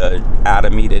beat the out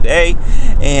of me today,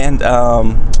 and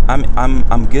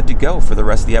I'm good to go for the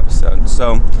rest of the episode.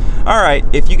 So all right,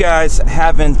 if you guys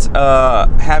haven't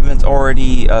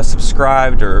already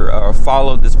subscribed or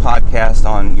followed this podcast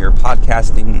on your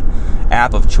podcasting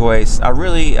app of choice,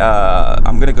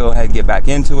 I'm gonna go ahead and get back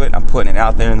into it. I'm putting it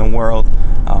out there in the world.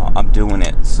 I'm doing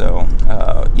it. So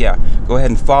yeah, go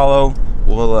ahead and follow.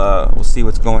 We'll see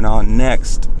what's going on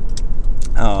next.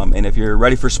 And if you're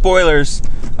ready for spoilers,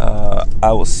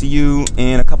 I will see you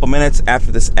in a couple minutes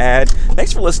after this ad.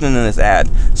 Thanks for listening to this ad.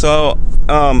 So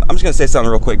I'm just gonna say something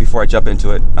real quick before I jump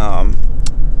into it.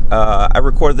 I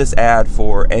recorded this ad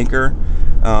for Anchor.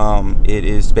 It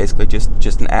is basically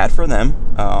just an ad for them.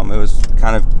 It was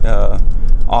kind of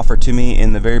offered to me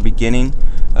in the very beginning,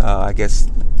 I guess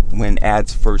when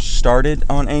ads first started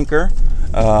on Anchor.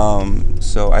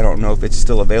 So I don't know if it's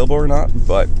still available or not,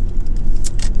 but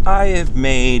I have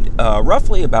made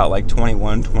roughly about like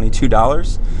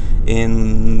 $22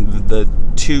 in the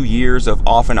 2 years of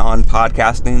off and on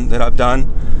podcasting that I've done.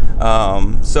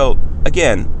 So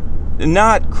again,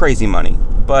 not crazy money,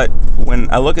 but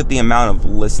when I look at the amount of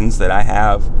listens that I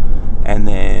have and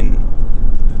then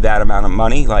that amount of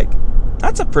money, like,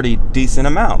 that's a pretty decent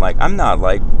amount. Like, I'm not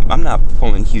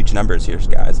pulling huge numbers here,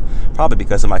 guys, probably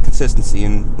because of my consistency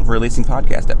in releasing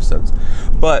podcast episodes.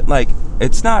 But like,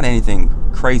 it's not anything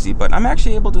crazy, but I'm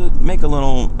actually able to make a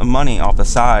little money off the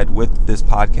side with this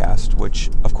podcast,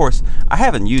 which of course I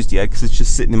haven't used yet because it's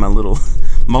just sitting in my little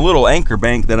Anchor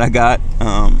bank that I got.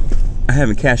 I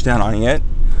haven't cashed out on it yet.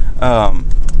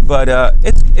 But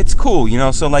it's cool, you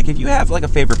know. So like, if you have like a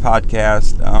favorite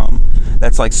podcast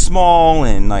that's like small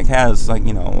and like has like,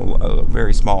 you know, a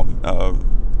very small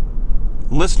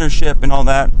listenership and all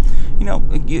that, you know,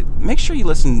 make sure you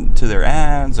listen to their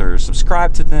ads or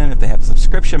subscribe to them if they have a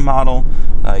subscription model.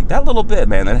 Like, that little bit,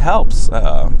 man, that helps.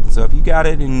 So if you got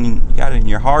it in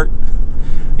your heart,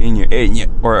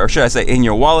 or should I say in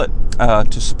your wallet,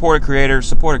 to support a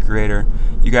creator.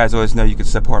 You guys always know you can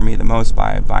support me the most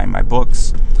by buying my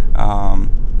books.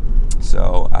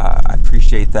 So I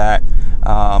appreciate that.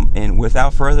 And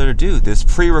without further ado, this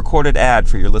pre-recorded ad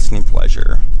for your listening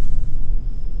pleasure.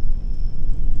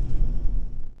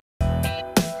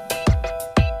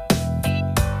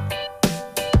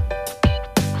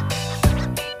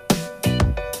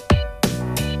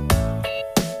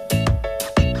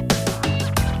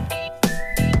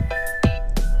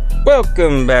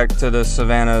 Welcome back to the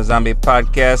Savannah Zombie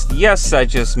Podcast. Yes, I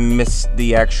just missed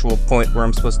the actual point where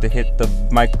I'm supposed to hit the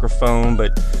microphone,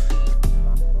 but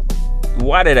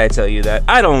why did I tell you that?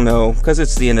 I don't know, because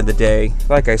it's the end of the day.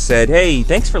 Like I said, hey,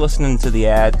 thanks for listening to the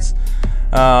ads.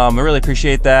 I really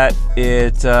appreciate that.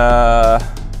 It's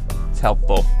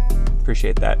helpful.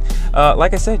 Appreciate that.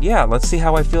 Like I said, yeah, let's see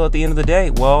how I feel at the end of the day.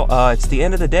 Well, it's the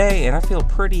end of the day, and I feel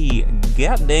pretty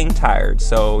goddamn tired.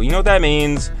 So, you know what that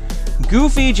means.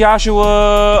 Goofy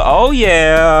Joshua, oh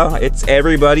yeah, it's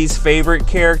everybody's favorite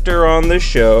character on the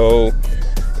show.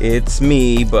 It's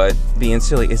me, but being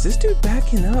silly. Is this dude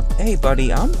backing up? Hey,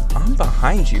 buddy, I'm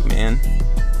behind you, man.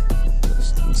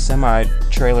 This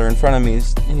semi-trailer in front of me,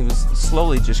 he was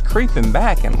slowly just creeping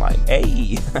back and like,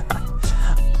 hey,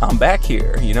 I'm back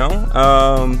here, you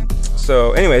know?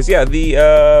 So anyways, yeah,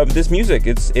 this music,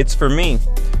 it's for me.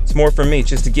 It's more for me,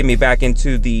 just to get me back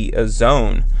into the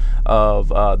zone of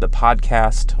the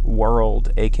podcast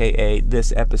world, aka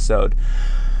this episode.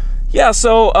 Yeah,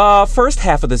 so first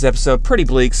half of this episode, pretty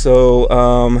bleak, so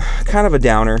kind of a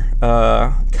downer,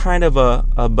 kind of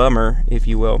a bummer, if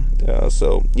you will.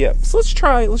 So yeah, so let's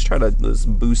try to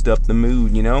boost up the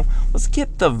mood, you know? Let's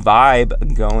get the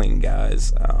vibe going,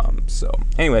 guys. So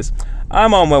anyways,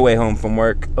 I'm on my way home from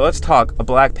work. Let's talk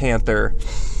Black Panther,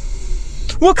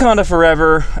 Wakanda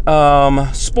Forever.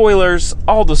 Spoilers,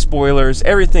 all the spoilers.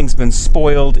 Everything's been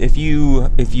spoiled. If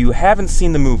you haven't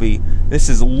seen the movie, this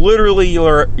is literally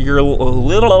your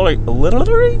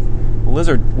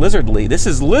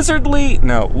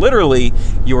literally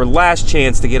your last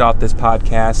chance to get off this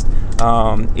podcast.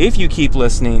 If you keep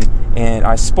listening and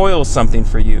I spoil something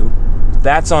for you,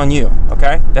 that's on you.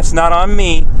 Okay, that's not on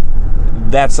me.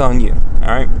 That's on you. All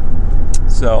right.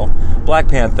 So Black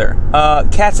Panther.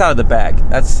 Cat's Out of the Bag.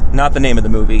 That's not the name of the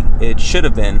movie. It should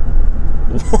have been.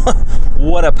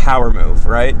 What a power move,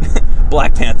 right?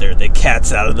 Black Panther, the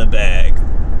cat's out of the bag.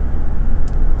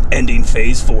 Ending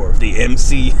phase 4 of the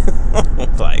MC.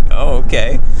 Like, oh,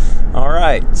 okay. All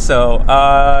right. So,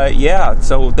 yeah.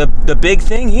 So the big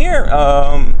thing here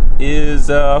is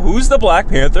who's the Black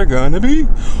Panther gonna be?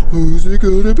 Who's it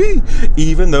gonna be?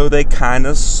 Even though they kind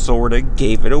of sort of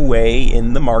gave it away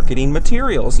in the marketing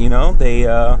materials, you know,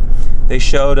 they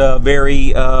showed a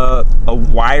very a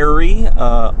wiry,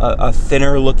 a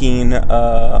thinner looking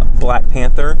Black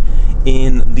Panther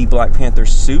in the Black Panther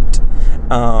suit.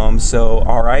 So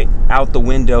all right, out the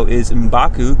window is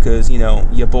M'Baku, because you know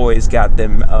your boy's got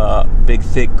them big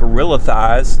thick gorilla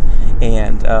thighs,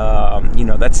 and you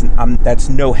know that's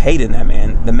no hate in that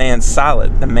man. The man's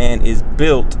solid. The man is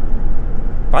built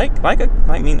I'm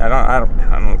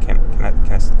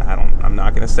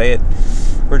not gonna say it.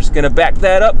 We're just gonna back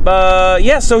that up.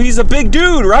 Yeah, so he's a big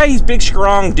dude, right? He's a big,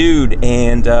 strong dude,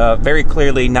 and very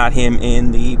clearly not him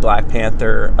in the Black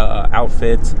Panther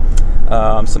outfit.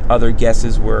 Some other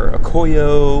guesses were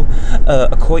Okoye?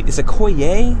 Is it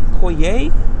Okoye?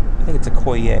 Okoye? I think it's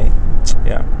Okoye.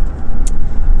 Yeah.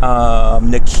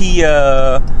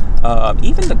 Nakia,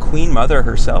 even the Queen Mother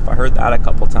herself. I heard that a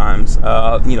couple times.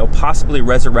 You know, possibly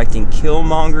resurrecting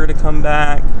Killmonger to come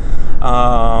back.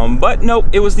 But nope,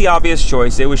 it was the obvious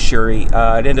choice. It was Shuri. It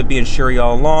ended up being Shuri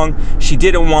all along. She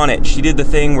didn't want it. She did the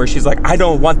thing where she's like, I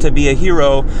don't want to be a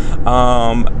hero.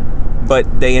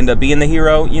 But they end up being the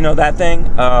hero, you know, that thing,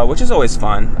 which is always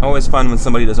fun. Always fun when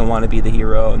somebody doesn't want to be the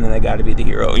hero and then they got to be the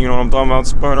hero. You know what I'm talking about,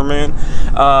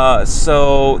 Spider-Man?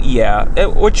 So, yeah,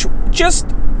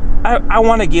 I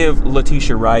want to give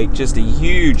Letitia Wright just a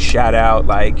huge shout out.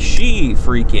 Like, she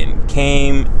freaking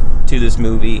came to this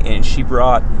movie and she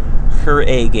brought her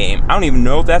A game. I don't even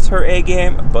know if that's her A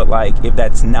game, but like, if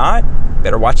that's not,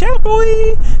 better watch out,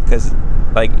 boy, because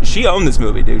like, she owned this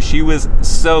movie, dude. She was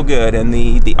so good. And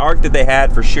the arc that they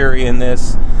had for Shuri in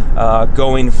this,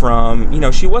 going from, you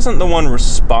know, she wasn't the one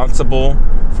responsible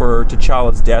for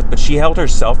T'Challa's death, but she held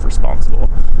herself responsible,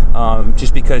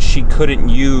 just because she couldn't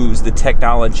use the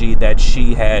technology that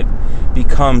she had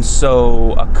become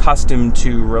so accustomed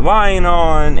to relying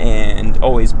on and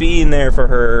always being there for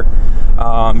her.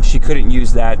 She couldn't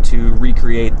use that to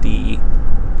recreate the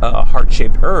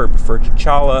heart-shaped herb for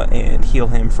T'Challa and heal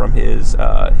him from his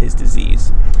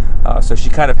disease. So she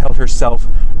kind of held herself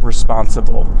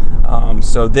responsible.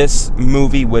 So this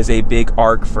movie was a big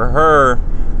arc for her,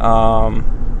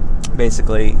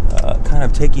 basically kind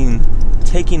of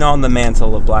taking on the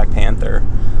mantle of Black Panther.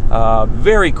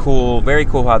 Very cool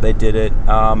how they did it.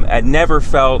 It never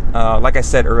felt, like I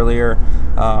said earlier,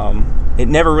 it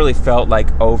never really felt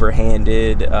like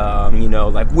overhanded, you know,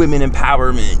 like women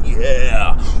empowerment.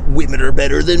 Yeah, women are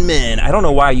better than men. I don't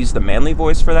know why I used the manly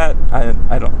voice for that. I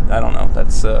don't know.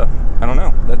 That's I don't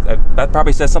know. That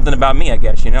probably says something about me, I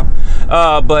guess, you know.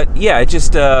 But yeah, it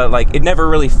just like, it never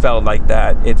really felt like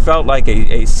that. It felt like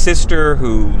a sister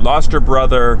who lost her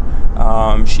brother.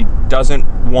 She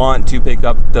doesn't want to pick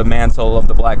up the mantle of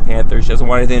the Black Panther. She doesn't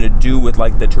want anything to do with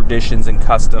like the traditions and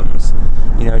customs.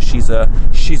 You know, she's a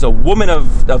woman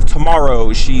of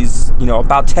tomorrow. She's, you know,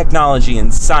 about technology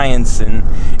and science and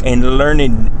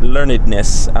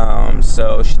learnedness.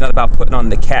 So she's not about putting on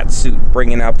the cat suit,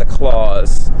 bringing out the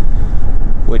claws,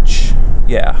 which,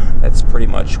 yeah, that's pretty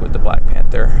much what the Black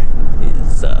Panther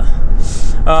is.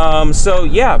 So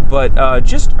yeah, but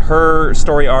just her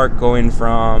story arc going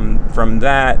from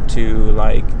that to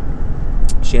like,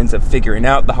 she ends up figuring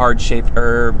out the heart-shaped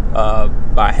herb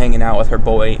by hanging out with her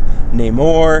boy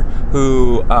Namor,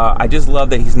 who I just love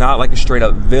that he's not like a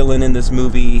straight-up villain in this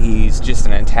movie. He's just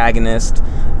an antagonist.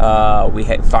 We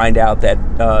find out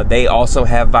that they also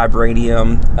have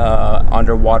vibranium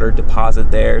underwater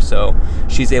deposit there, so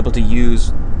she's able to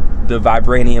use the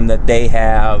vibranium that they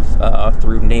have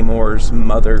through Namor's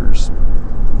mother's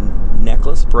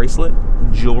necklace, bracelet,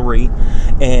 jewelry,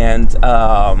 and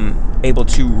able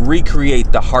to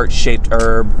recreate the heart-shaped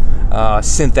herb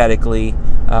synthetically,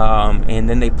 and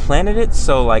then they planted it.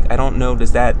 So like, I don't know,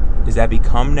 does that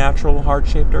become natural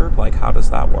heart-shaped herb? Like, how does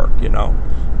that work, you know?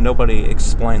 Nobody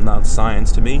explained that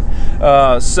science to me.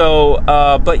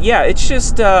 But yeah, it's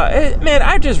just, man,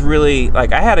 I just really,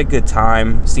 like, I had a good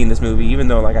time seeing this movie, even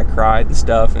though, like, I cried and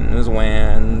stuff, and it was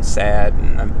sad,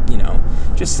 and I'm, you know,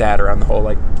 just sad around the whole,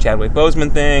 like, Chadwick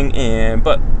Boseman thing,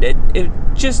 but it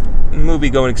just,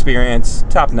 movie-going experience,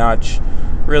 top-notch,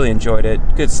 really enjoyed it,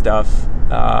 good stuff.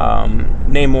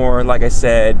 Namor, like I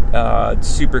said,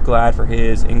 super glad for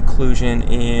his inclusion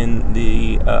in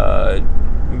the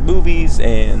movies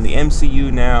and the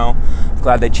MCU now.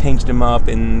 glad they changed him up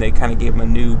and they kind of gave him a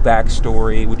new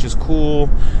backstory, which is cool.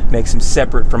 Makes him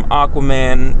separate from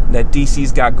Aquaman that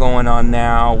DC's got going on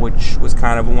now, which was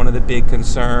kind of one of the big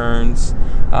concerns.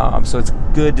 So it's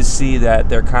good to see that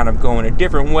they're kind of going a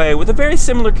different way with a very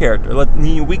similar character. I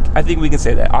think we can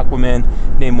say that Aquaman,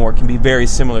 Namor can be very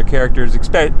similar characters,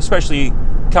 especially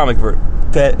comic book.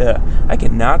 I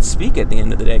cannot speak at the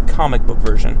end of the day. Comic book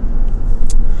version.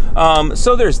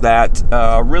 So there's that.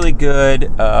 Really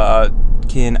good.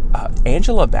 Can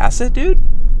Angela Bassett, dude?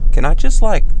 Can I just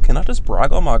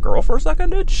brag on my girl for a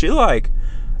second, dude? She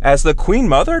as the Queen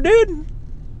Mother, dude.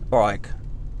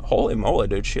 Holy moly,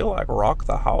 dude, she rocked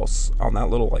the house on that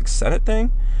little Senate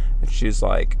thing, and she's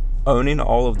owning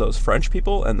all of those French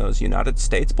people and those United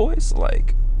States boys.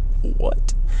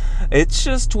 What? It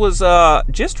just was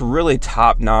just really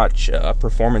top-notch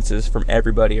performances from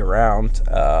everybody around,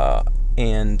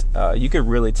 and you could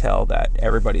really tell that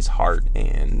everybody's heart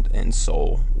and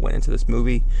soul went into this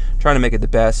movie, trying to make it the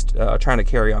best, trying to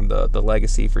carry on the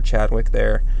legacy for Chadwick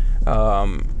there.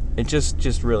 And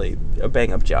just really a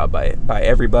bang-up job by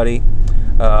everybody.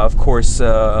 Of course,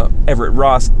 Everett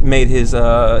Ross made his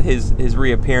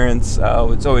reappearance.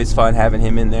 It's always fun having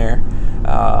him in there.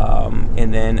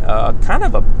 And then kind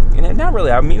of not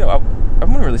really. I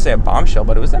wouldn't really say a bombshell,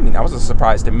 but that was a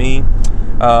surprise to me.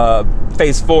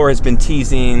 Phase 4 has been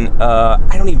teasing,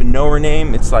 I don't even know her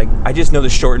name. It's I just know the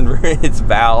shortened version. It's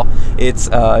Val. It's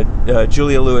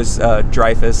Julia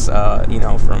Louis-Dreyfus,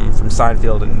 from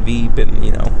Seinfeld and Veep,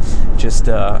 and just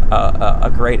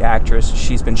a great actress.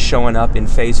 She's been showing up in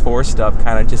Phase 4 stuff,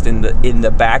 kind of just in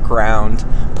the background,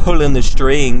 pulling the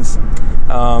strings.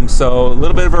 So a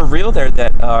little bit of a reveal there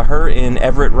that her and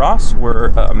Everett Ross were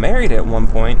married at one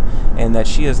point, and that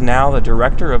she is now the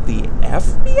director of the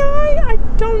FBI. I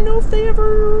don't know if they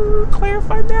ever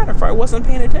clarified that, or if I wasn't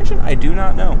paying attention. I do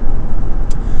not know.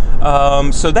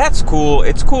 So that's cool.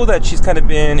 It's cool that she's kind of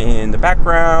been in the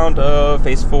background of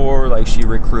Phase 4. She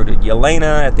recruited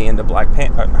Yelena at the end of Black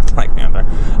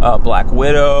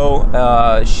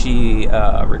Widow. She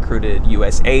recruited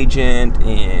U.S. Agent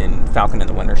in Falcon and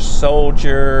the Winter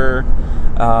Soldier.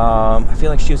 I feel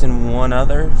like she was in one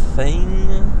other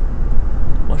thing.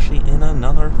 Was she in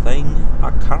another thing?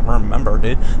 I can't remember,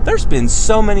 dude. There's been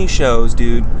so many shows,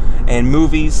 dude, and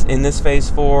movies in this Phase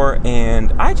 4,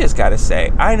 and I just gotta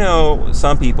say, I know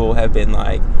some people have been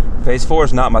Phase 4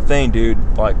 is not my thing, dude.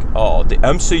 Oh, the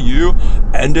MCU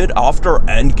ended after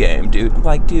Endgame, dude.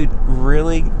 I'm dude,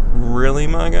 really,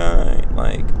 my guy?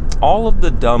 All of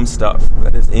the dumb stuff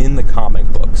that is in the comic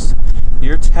books,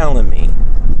 you're telling me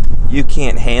you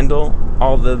can't handle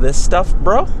all of this stuff,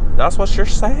 bro? That's what you're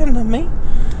saying to me?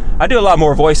 I do a lot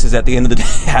more voices at the end of the day.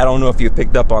 I don't know if you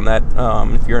picked up on that.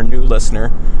 If you're a new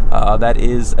listener, that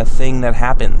is a thing that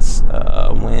happens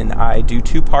when I do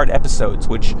 2-part episodes,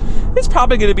 which is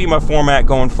probably going to be my format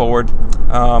going forward.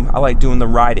 I like doing the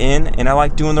ride in, and I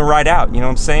like doing the ride out. You know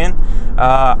what I'm saying?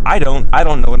 I don't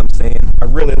know what I'm saying. I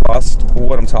really lost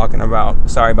what I'm talking about.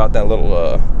 Sorry about that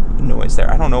little noise there.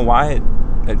 I don't know why.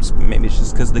 Maybe it's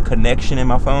just because of the connection in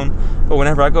my phone. But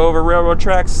whenever I go over railroad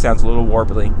tracks, it sounds a little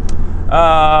warbly.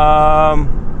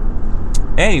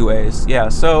 Anyways, yeah.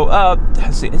 So,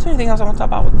 let's see. Is there anything else I want to talk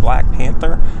about with Black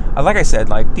Panther? Like I said,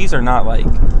 these are not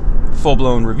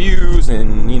full-blown reviews,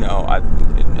 and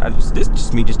this is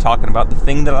just me just talking about the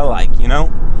thing that I like.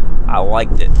 I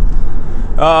liked it.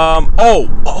 I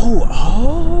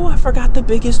forgot the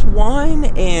biggest one,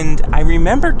 and I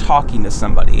remember talking to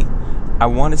somebody. I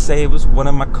want to say it was one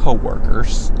of my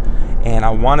coworkers, and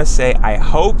I want to say I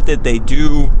hope that they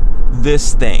do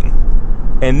this thing.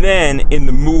 And then in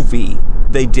the movie,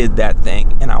 they did that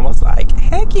thing, and I was like,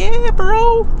 heck yeah,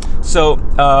 bro. So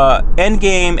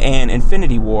Endgame and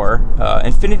Infinity War,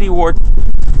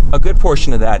 a good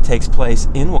portion of that takes place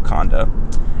in Wakanda,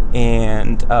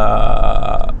 and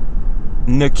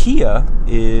Nakia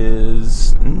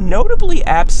is notably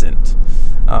absent.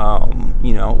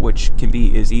 Which can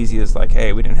be as easy as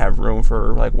hey, we didn't have room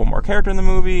for one more character in the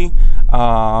movie.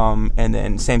 And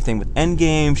then same thing with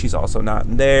Endgame. She's also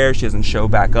not there. She doesn't show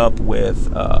back up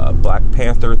with Black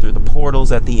Panther through the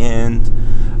portals at the end.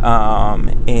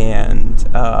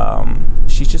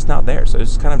 She's just not there. So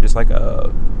it's kind of just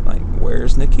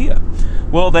where's Nakia?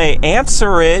 Well, they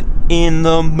answer it in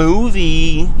the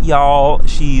movie, y'all.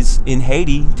 She's in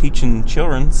Haiti teaching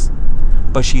children's.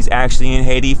 But she's actually in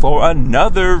Haiti for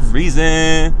another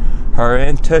reason. Her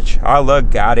and T'Challa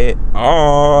got it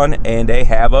on, and they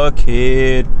have a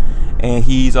kid, and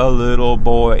he's a little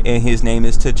boy, and his name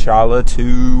is T'Challa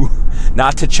 2.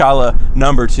 Not T'Challa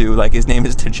number 2, his name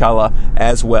is T'Challa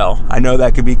as well. I know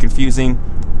that could be confusing.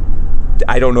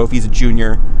 I don't know if he's a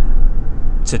junior.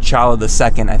 T'Challa the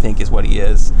second, I think, is what he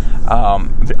is.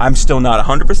 I'm still not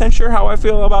 100% sure how I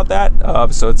feel about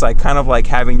that. So it's like kind of like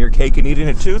having your cake and eating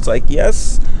it too. It's like,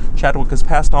 yes, Chadwick has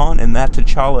passed on and that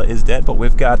T'Challa is dead, but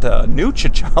we've got a new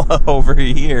T'Challa over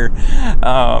here.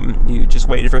 You just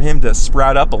waited for him to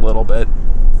sprout up a little bit.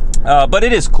 But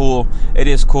it is cool. It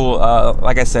is cool.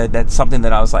 Like I said, that's something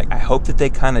that I was like, I hope that they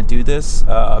kind of do this,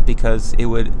 because it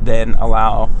would then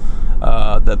allow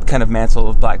the kind of mantle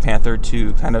of Black Panther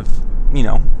to kind of,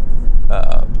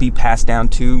 be passed down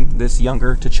to this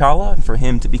younger T'Challa, and for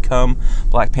him to become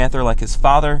Black Panther like his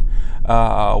father,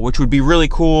 which would be really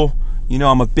cool.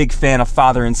 I'm a big fan of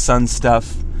father and son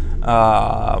stuff.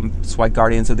 That's why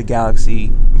Guardians of the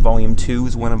Galaxy Volume 2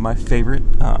 is one of my favorite,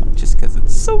 just because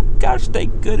it's so gosh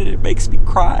dang good and it makes me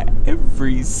cry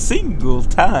every single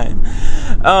time.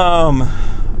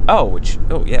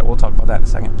 We'll talk about that in a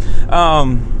second.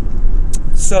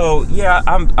 So yeah,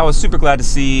 I was super glad to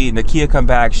see Nakia come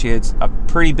back. She had a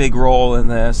pretty big role in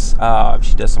this.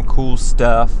 She does some cool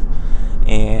stuff.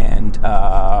 And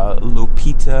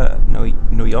Lupita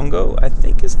Nyong'o, I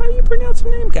think is how you pronounce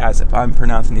her name. Guys, if I'm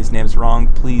pronouncing these names wrong,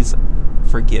 please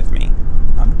forgive me.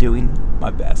 I'm doing my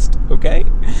best, okay?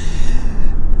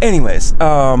 Anyways,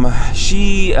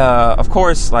 she, of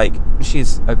course, like,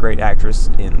 she's a great actress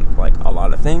in, like, a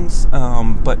lot of things,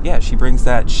 but yeah, she brings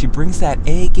that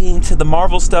A game to the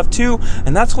Marvel stuff, too,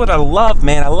 and that's what I love,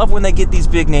 man. I love when they get these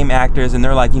big-name actors, and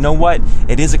they're like, you know what,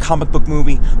 it is a comic book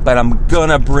movie, but I'm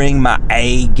gonna bring my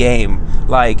A game.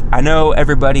 Like, I know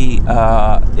everybody,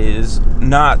 is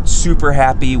not super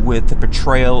happy with the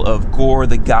portrayal of Gore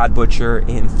the God Butcher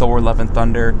in Thor: Love and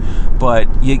Thunder, but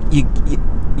you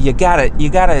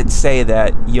gotta say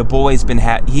that your boy's been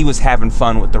he was having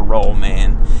fun with the role,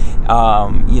 man.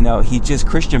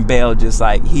 Christian Bale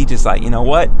you know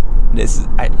what, this is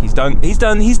he's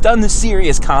done the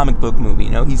serious comic book movie.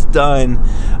 He's done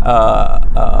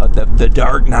the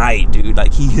Dark Knight, dude.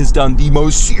 Like, he has done the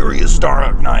most serious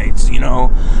Dark Knights,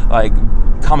 like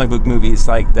comic book movies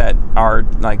like that are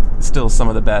like still some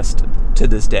of the best to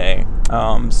this day.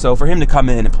 So for him to come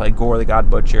in and play Gore the God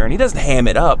Butcher, and he doesn't ham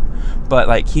it up, but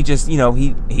like he just,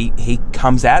 he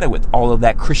comes at it with all of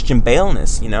that Christian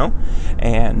Bale-ness,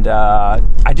 and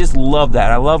I just love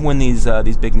that. I love when these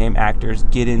big name actors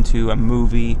get into a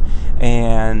movie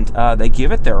and they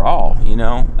give it their all,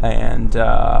 and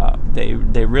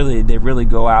they really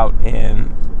go out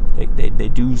and they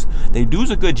do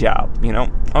a good job,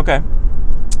 Okay.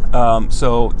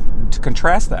 So to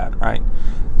contrast that, right?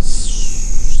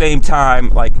 Same time,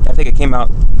 like, I think it came out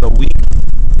the week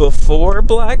before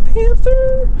Black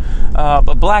Panther,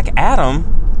 but Black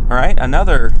Adam, right?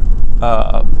 Another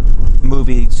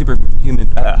movie, superhuman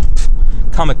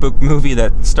comic book movie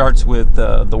that starts with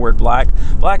the word black.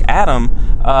 Black Adam,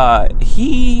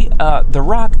 The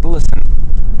Rock. Listen,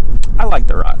 I like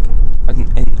The Rock,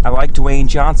 and I like Dwayne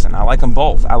Johnson. I like them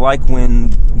both. I like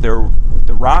when they're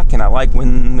The Rock, and I like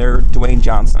when they're Dwayne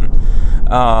Johnson.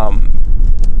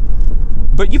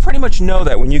 But you pretty much know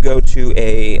that when you go to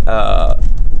a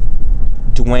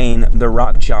Dwayne The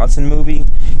Rock Johnson movie,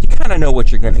 you kind of know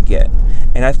what you're going to get.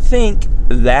 And I think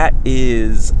that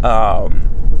is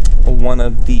one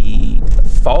of the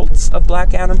faults of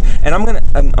Black Adam. And I'm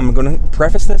gonna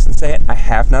preface this and say it. I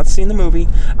have not seen the movie.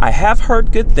 I have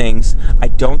heard good things. I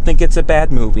don't think it's a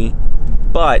bad movie.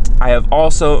 But I have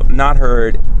also not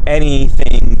heard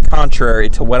anything contrary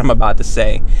to what I'm about to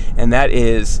say. And that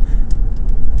is,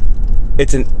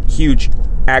 it's a huge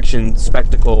action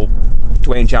spectacle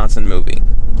Dwayne Johnson movie,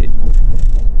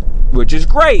 which is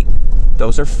great.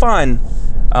 Those are fun,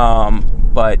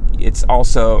 but it's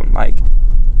also like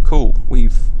cool.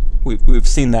 We've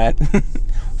seen that,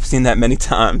 we've seen that many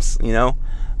times, and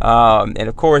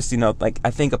of course, like,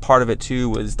 I think a part of it too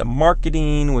was the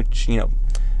marketing, which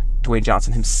Dwayne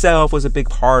Johnson himself was a big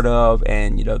part of,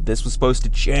 and this was supposed to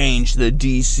change the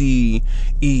DC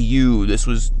EU. This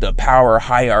was the power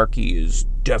hierarchy is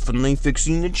definitely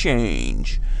fixing to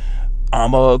change.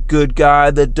 I'm a good guy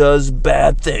that does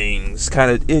bad things. Kind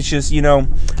of, it's just and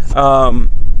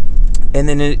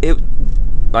then it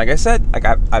like I said, like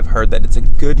I've heard that it's a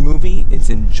good movie.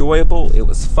 It's enjoyable. It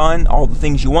was fun. All the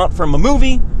things you want from a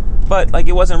movie. But like,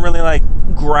 it wasn't really like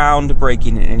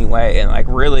groundbreaking in any way, and like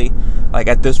really, like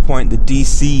at this point, the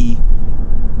DC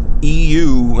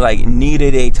EU like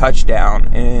needed a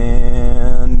touchdown,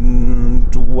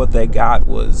 and what they got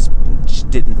just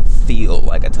didn't feel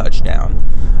like a touchdown.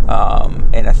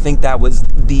 And I think that was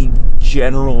the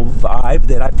general vibe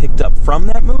that I picked up from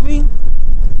that movie.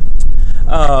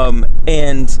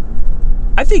 And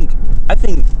I think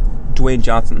Dwayne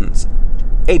Johnson's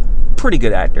a pretty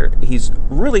good actor. He's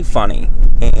really funny,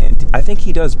 and I think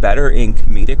he does better in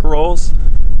comedic roles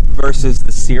versus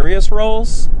the serious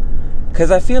roles. Because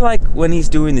I feel like when he's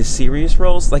doing the serious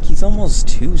roles, like, he's almost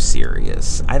too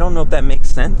serious. I don't know if that makes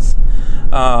sense.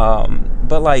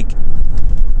 But, like,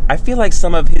 I feel like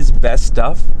some of his best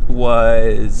stuff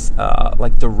was,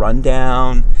 like, The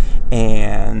Rundown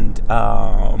and,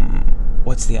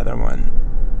 what's the other one?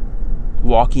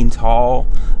 Walking Tall.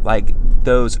 Like,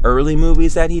 those early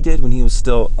movies that he did when he was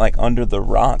still, like, under the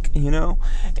rock, you know?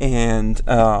 And,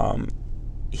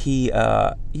 he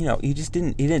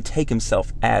didn't take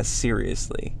himself as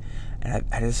seriously. And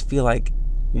I just feel like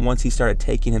once he started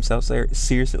taking himself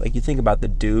seriously, like, you think about the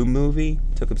Doom movie,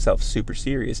 took himself super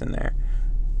serious in there.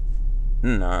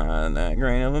 Not that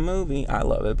great of a movie. I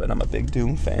love it, but I'm a big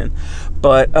Doom fan.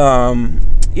 But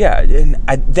yeah, and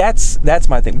that's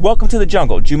my thing. Welcome to the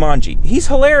Jungle, Jumanji. He's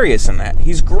hilarious in that.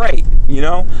 He's great. You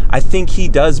know, I think he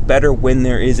does better when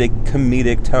there is a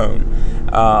comedic tone.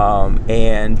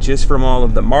 And just from all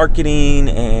of the marketing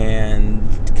and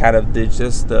kind of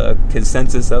the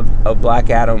consensus of Black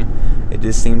Adam, it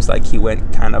just seems like he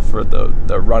went kind of for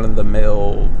the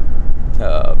run-of-the-mill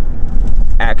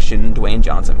action Dwayne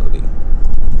Johnson movie.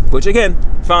 Which, again,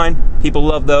 fine. People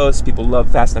love those. People love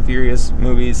Fast and Furious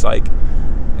movies. Like,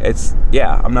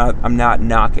 I'm not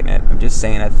knocking it. I'm just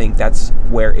saying I think that's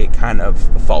where it kind of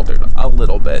faltered a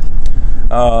little bit.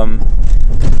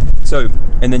 So,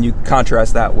 and then you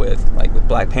contrast that with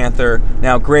Black Panther.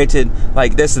 Now, granted,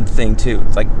 like, this is the thing too.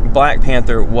 It's like Black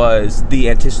Panther was the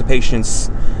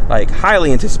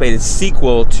highly anticipated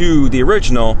sequel to the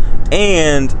original,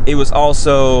 and it was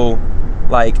also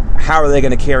like, how are they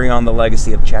going to carry on the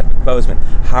legacy of Chadwick Boseman?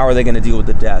 How are they going to deal with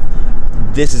the death?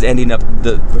 This is ending up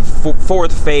the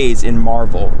fourth phase in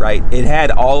Marvel, right? It had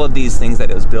all of these things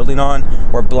that it was building on,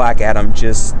 where Black Adam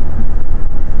just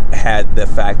had the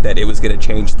fact that it was going to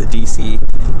change the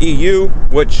DCEU,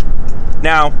 which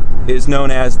now is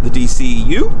known as the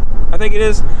DCU, I think it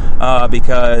is,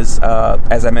 because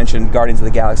as I mentioned, Guardians of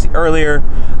the Galaxy earlier,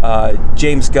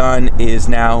 James Gunn is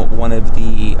now one of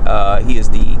the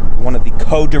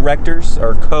co-directors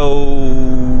or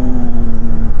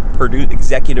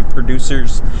executive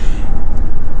producers.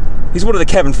 He's one of the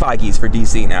Kevin Feige's for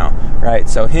DC now, right?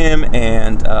 So him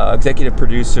and executive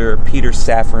producer Peter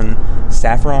Safran,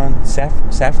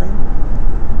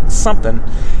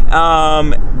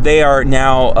 they are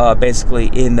now basically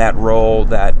in that role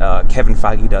that Kevin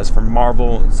Feige does for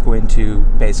Marvel. It's going to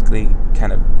basically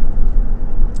kind of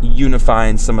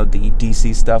unifying some of the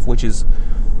DC stuff, which is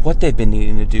what they've been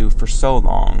needing to do for so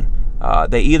long.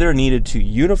 They either needed to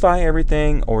unify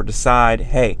everything or decide,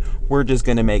 hey, we're just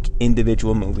going to make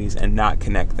individual movies and not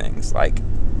connect things.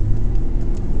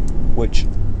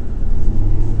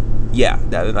 Yeah,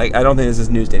 I don't think this is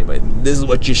news to anybody. This is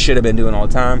what you should have been doing all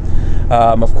the time.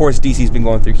 Of course, DC's been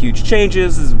going through huge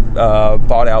changes.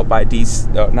 Bought out by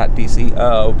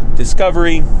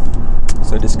Discovery.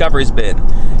 So Discovery's been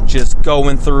just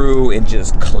going through and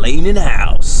just cleaning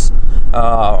house.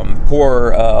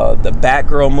 The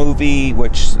Batgirl movie,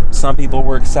 which some people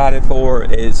were excited for,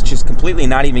 is just completely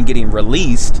not even getting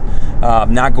released,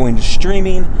 not going to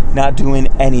streaming, not doing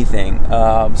anything.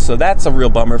 So that's a real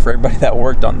bummer for everybody that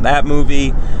worked on that movie.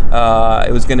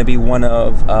 It was going to be one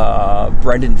of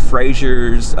Brendan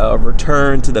Fraser's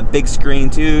return to the big screen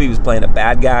too. He was playing a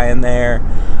bad guy in there.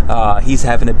 He's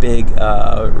having a big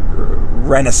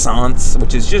renaissance,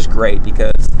 which is just great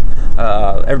because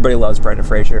everybody loves Brendan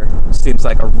Fraser. Seems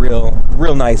like a real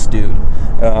nice dude.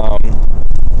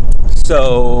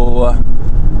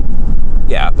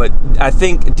 Yeah, but I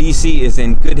think DC is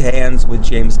in good hands with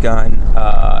James Gunn.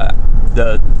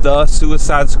 The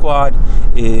Suicide Squad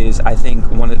is, I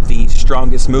think, one of the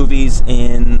strongest movies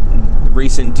in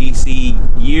recent DC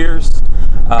years.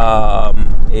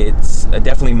 It's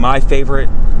definitely my favorite.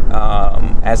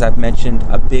 As I've mentioned,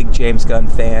 a big James Gunn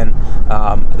fan.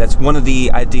 That's one of the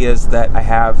ideas that I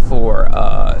have for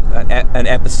an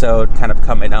episode kind of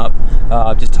coming up,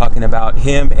 just talking about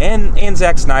him and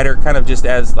Zack Snyder, kind of just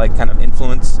as kind of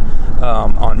influence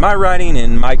on my writing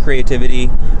and my creativity.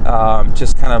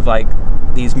 Just kind of like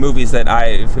these movies that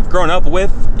I've grown up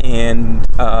with and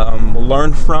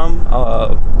learned from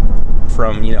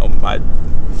my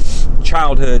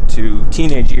childhood to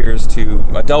teenage years to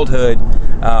adulthood,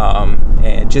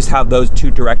 and just how those two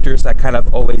directors that kind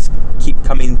of always keep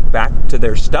coming back to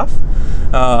their stuff,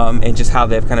 and just how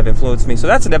they've kind of influenced me. So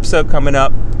that's an episode coming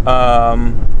up,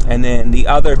 and then the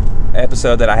other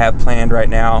episode that I have planned right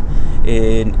now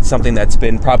in something that's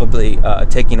been probably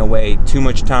taking away too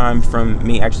much time from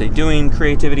me actually doing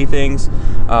creativity things.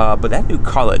 But that new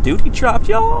Call of Duty dropped,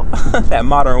 y'all. That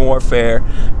Modern Warfare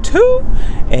 2.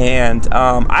 And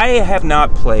I have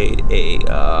not played a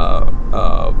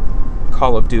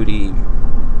Call of Duty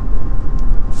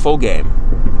full game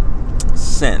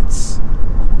since,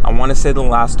 I want to say the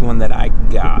last one that I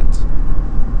got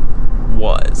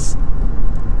was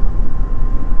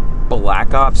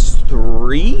Black Ops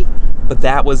 3, but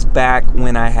that was back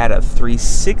when I had a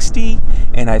 360,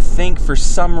 and I think for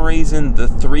some reason the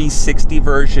 360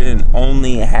 version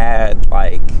only had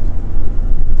like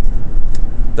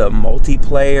the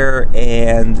multiplayer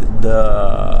and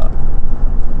the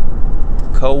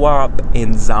co-op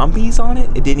and zombies on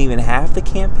it. It didn't even have the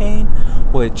campaign,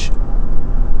 which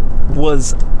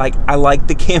was like, I like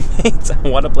the campaigns. I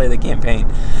want to play the campaign.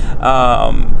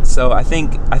 So I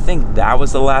think that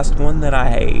was the last one that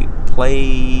I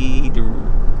played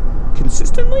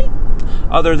consistently,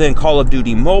 other than Call of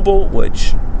Duty Mobile,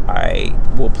 which I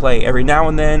will play every now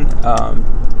and then.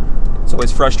 It's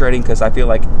always frustrating because I feel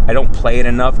like I don't play it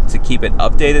enough to keep it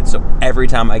updated. So every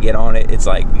time I get on it, it's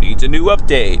like, needs a new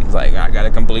update. It's like, I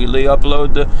gotta completely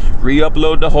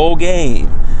re-upload the whole game.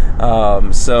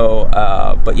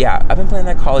 But yeah, I've been playing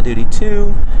that Call of Duty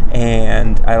 2,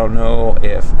 and I don't know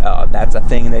if that's a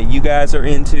thing that you guys are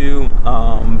into,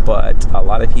 but a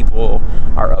lot of people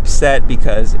are upset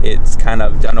because it's kind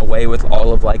of done away with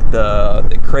all of like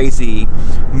the crazy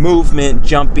movement,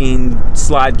 jumping,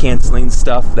 slide canceling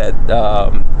stuff that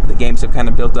the games have kind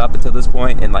of built up until this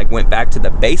point, and like went back to the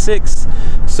basics.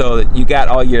 So that you got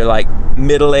all your like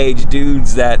middle-aged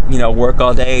dudes that, you know, work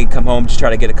all day and come home to try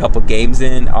to get a couple games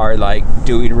in are like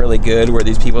doing really good, where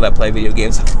these people that play video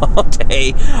games all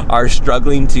day are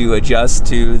struggling to adjust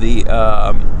to the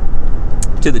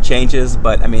changes.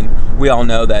 But I mean, we all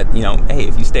know that, you know, hey,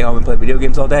 if you stay home and play video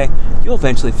games all day, you'll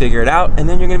eventually figure it out, and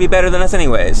then you're gonna be better than us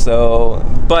anyway. So,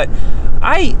 but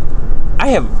I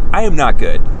am not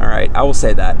good. All right, I will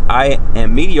say that I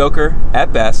am mediocre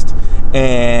at best,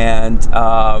 and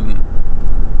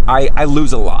I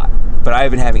lose a lot. But I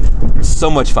have been having so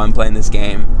much fun playing this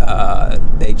game.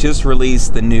 They just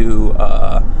released the new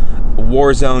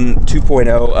Warzone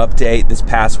 2.0 update this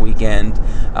past weekend,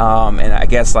 and I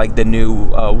guess like the new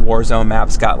Warzone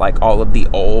maps got like all of the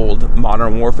old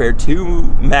Modern Warfare 2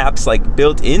 maps like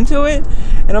built into it,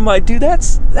 and I'm like, dude,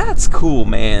 that's cool,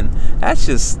 man. And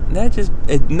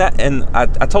I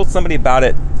told somebody about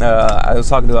it. I was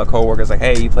talking to a coworker. I was like,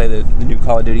 hey, you play the new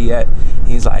Call of Duty yet? And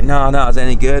he's like, no, is that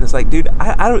any good? It's like, dude,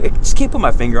 I just can't put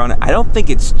my finger on it. I don't think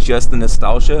it's just the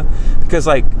nostalgia, because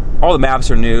like all the maps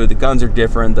are new, the guns are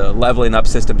different, the leveling up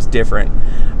system is different.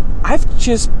 I've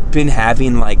just been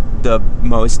having like the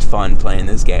most fun playing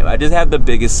this game. I just have the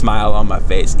biggest smile on my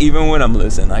face, even when I'm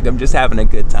losing. Like, I'm just having a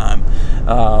good time.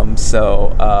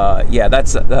 Yeah,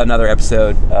 that's another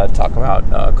episode. Talk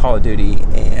about Call of Duty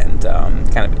and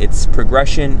kind of its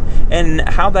progression and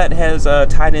how that has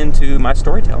tied into my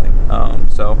storytelling.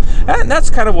 And that's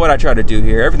kind of what I try to do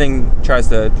here. Everything tries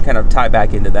to kind of tie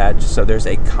back into that, just so there's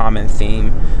a common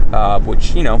theme,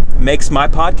 which, you know, makes my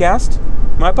podcast.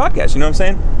 You know what I'm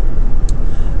saying?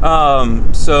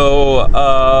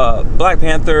 Black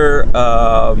Panther,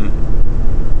 how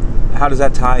does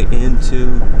that tie into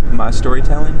my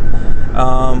storytelling?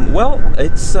 Well,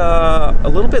 it's a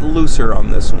little bit looser on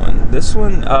this one.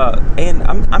 And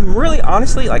I'm really,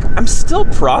 honestly, like, I'm still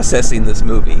processing this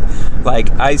movie. Like,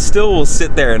 I still will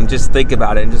sit there and just think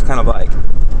about it and just kind of like,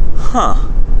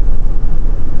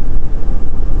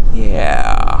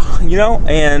 yeah, you know?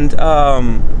 And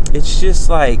it's just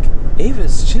like, it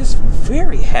was just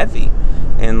very heavy,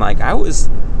 and like I was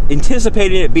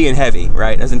anticipating it being heavy,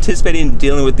 right? I was anticipating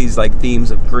dealing with these like themes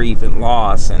of grief and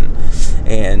loss,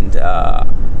 and I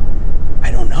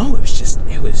don't know, it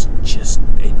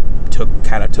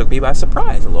took me by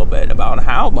surprise a little bit about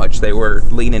how much they were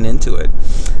leaning into it.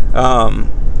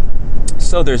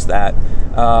 So there's that.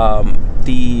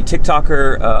 The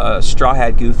TikToker Straw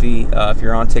Hat Goofy, if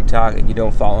you're on TikTok and you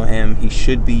don't follow him, he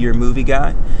should be your movie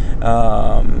guy.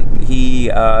 He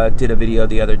did a video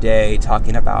the other day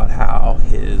talking about how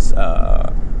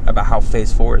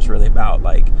Phase 4 is really about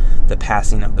like the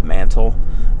passing of the mantle,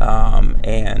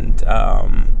 and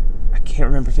I can't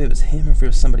remember if it was him or if it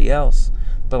was somebody else,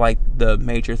 but like the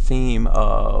major theme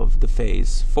of the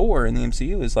Phase 4 in the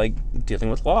MCU is like dealing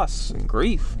with loss and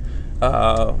grief.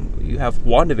 You have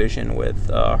WandaVision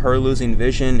with her losing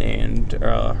Vision and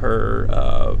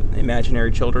her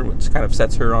imaginary children, which kind of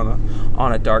sets her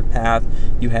on a dark path.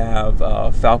 You have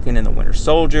Falcon and the Winter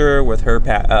Soldier with her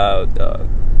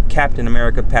Captain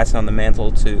America passing on the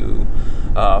mantle to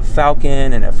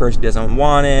Falcon, and at first he doesn't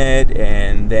want it,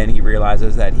 and then he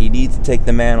realizes that he needs to take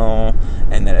the mantle,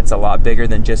 and that it's a lot bigger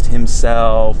than just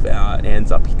himself.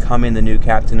 Ends up becoming the new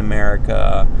Captain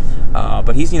America,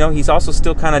 but he's also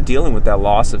still kind of dealing with that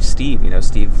loss of Steve.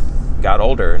 Steve got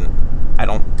older, and I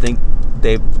don't think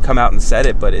they've come out and said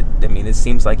it, but it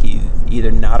seems like he's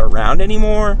either not around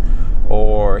anymore,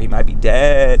 or he might be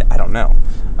dead. I don't know.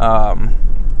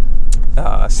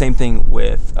 Same thing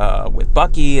with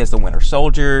Bucky as the Winter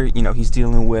Soldier. He's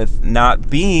dealing with not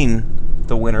being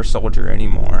the Winter Soldier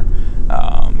anymore.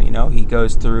 He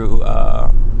goes through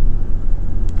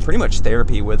pretty much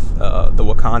therapy with the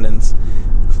Wakandans,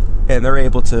 and they're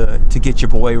able to get your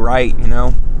boy right.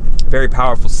 Very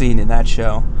powerful scene in that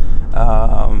show.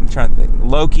 I'm trying to think.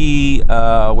 Loki,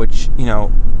 which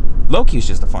Loki is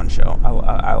just a fun show.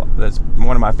 That's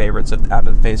one of my favorites out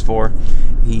of Phase 4.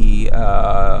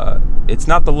 It's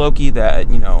not the Loki that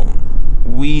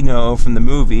we know from the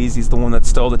movies. He's the one that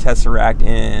stole the Tesseract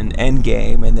in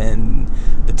Endgame, and then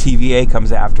the TVA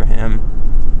comes after him.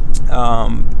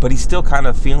 But he's still kind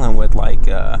of feeling with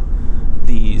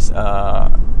these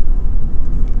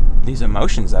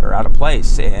emotions that are out of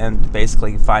place, and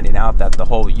basically finding out that the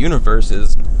whole universe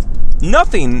is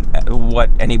nothing what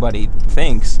anybody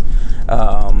thinks.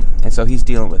 And so he's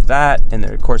dealing with that, and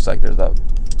then of course there's a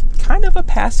kind of a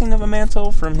passing of a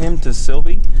mantle from him to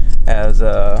Sylvie as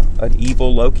an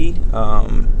evil Loki. I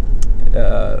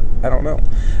don't know.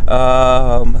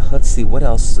 Let's see, what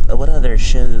else? What other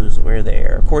shows were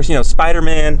there? Of course,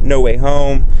 Spider-Man, No Way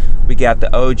Home. We got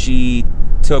the OG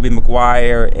Tobey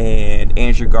Maguire and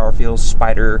Andrew Garfield's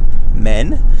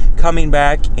Spider-Men coming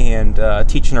back and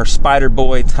teaching our Spider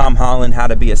Boy Tom Holland how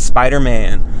to be a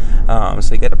Spider-Man.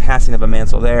 So you get a passing of a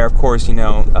mantle there. Of course,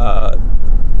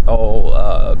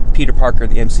 Peter Parker,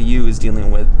 the MCU, is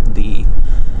dealing with the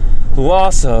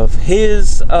loss of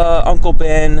his Uncle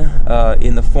Ben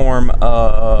in the form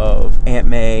of Aunt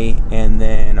May, and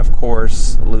then of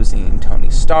course losing Tony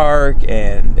Stark,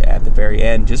 and at the very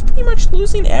end just pretty much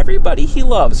losing everybody he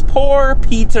loves. Poor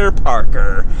Peter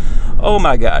Parker. Oh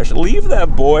my gosh, leave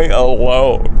that boy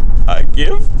alone.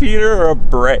 Give Peter a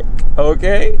break,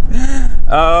 okay?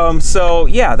 So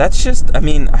yeah, that's just,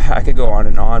 I could go on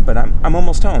and on, but I'm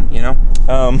almost home,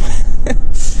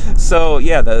 So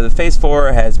yeah, the Phase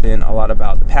 4 has been a lot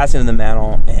about the passing of the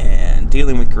mantle and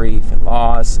dealing with grief and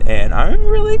loss, and I'm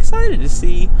really excited to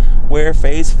see where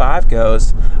Phase 5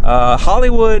 goes. The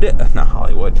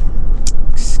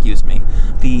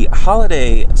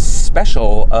holiday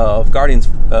special of Guardians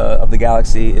of the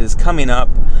Galaxy is coming up.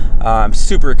 I'm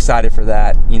super excited for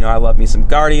that. I love me some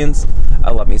Guardians. I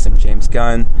love me some James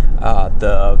Gunn.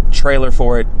 The trailer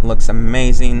for it looks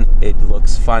amazing. It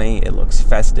looks funny. It looks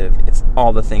festive. It's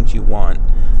all the things you want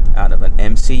out of an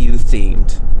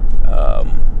MCU-themed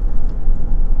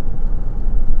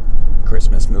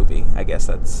Christmas movie. I guess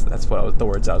that's the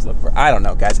words I was looking for. I don't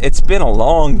know, guys. It's been a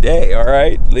long day, all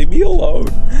right? Leave me alone.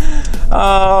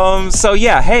 So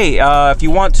yeah, hey, if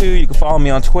you want to, you can follow me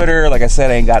on Twitter. Like I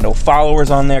said, I ain't got no followers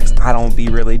on there because I don't be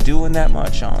really doing that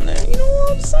much on there. You know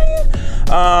what I'm saying?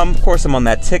 Of course, I'm on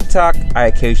that TikTok. I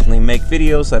occasionally make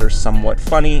videos that are somewhat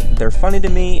funny. They're funny to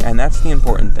me, and that's the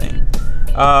important thing.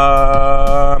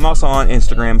 I'm also on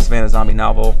Instagram, Savannah Zombie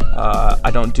Novel.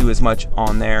 I don't do as much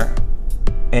on there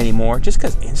anymore, just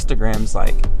because Instagram's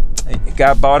it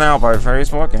got bought out by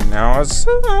Facebook, and now it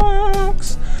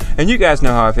sucks. And you guys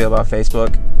know how I feel about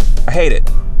Facebook. I hate it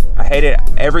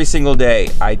every single day.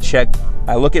 I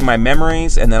look at my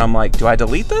memories, and then I'm like, do I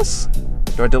delete this?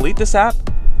 Do I delete this app?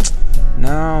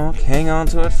 No, hang on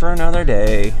to it for another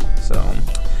day. So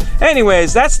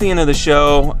anyways, that's the end of the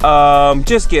show.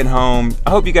 Just getting home.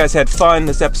 I hope you guys had fun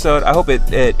this episode. I hope it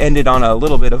ended on a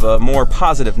little bit of a more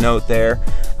positive note there.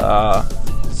 So,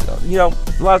 a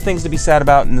lot of things to be sad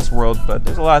about in this world, but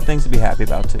there's a lot of things to be happy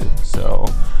about too. So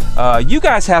you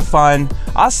guys have fun.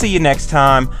 I'll see you next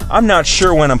time. I'm not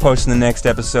sure when I'm posting the next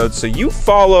episode, so you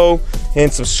follow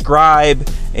and subscribe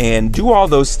and do all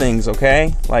those things,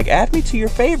 okay? Add me to your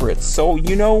favorites so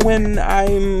you know when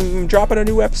I'm dropping a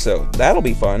new episode. That'll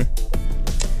be fun.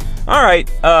 All right,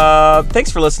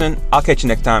 thanks for listening. I'll catch you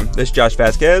next time. This is Josh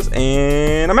Vasquez,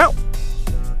 and I'm out.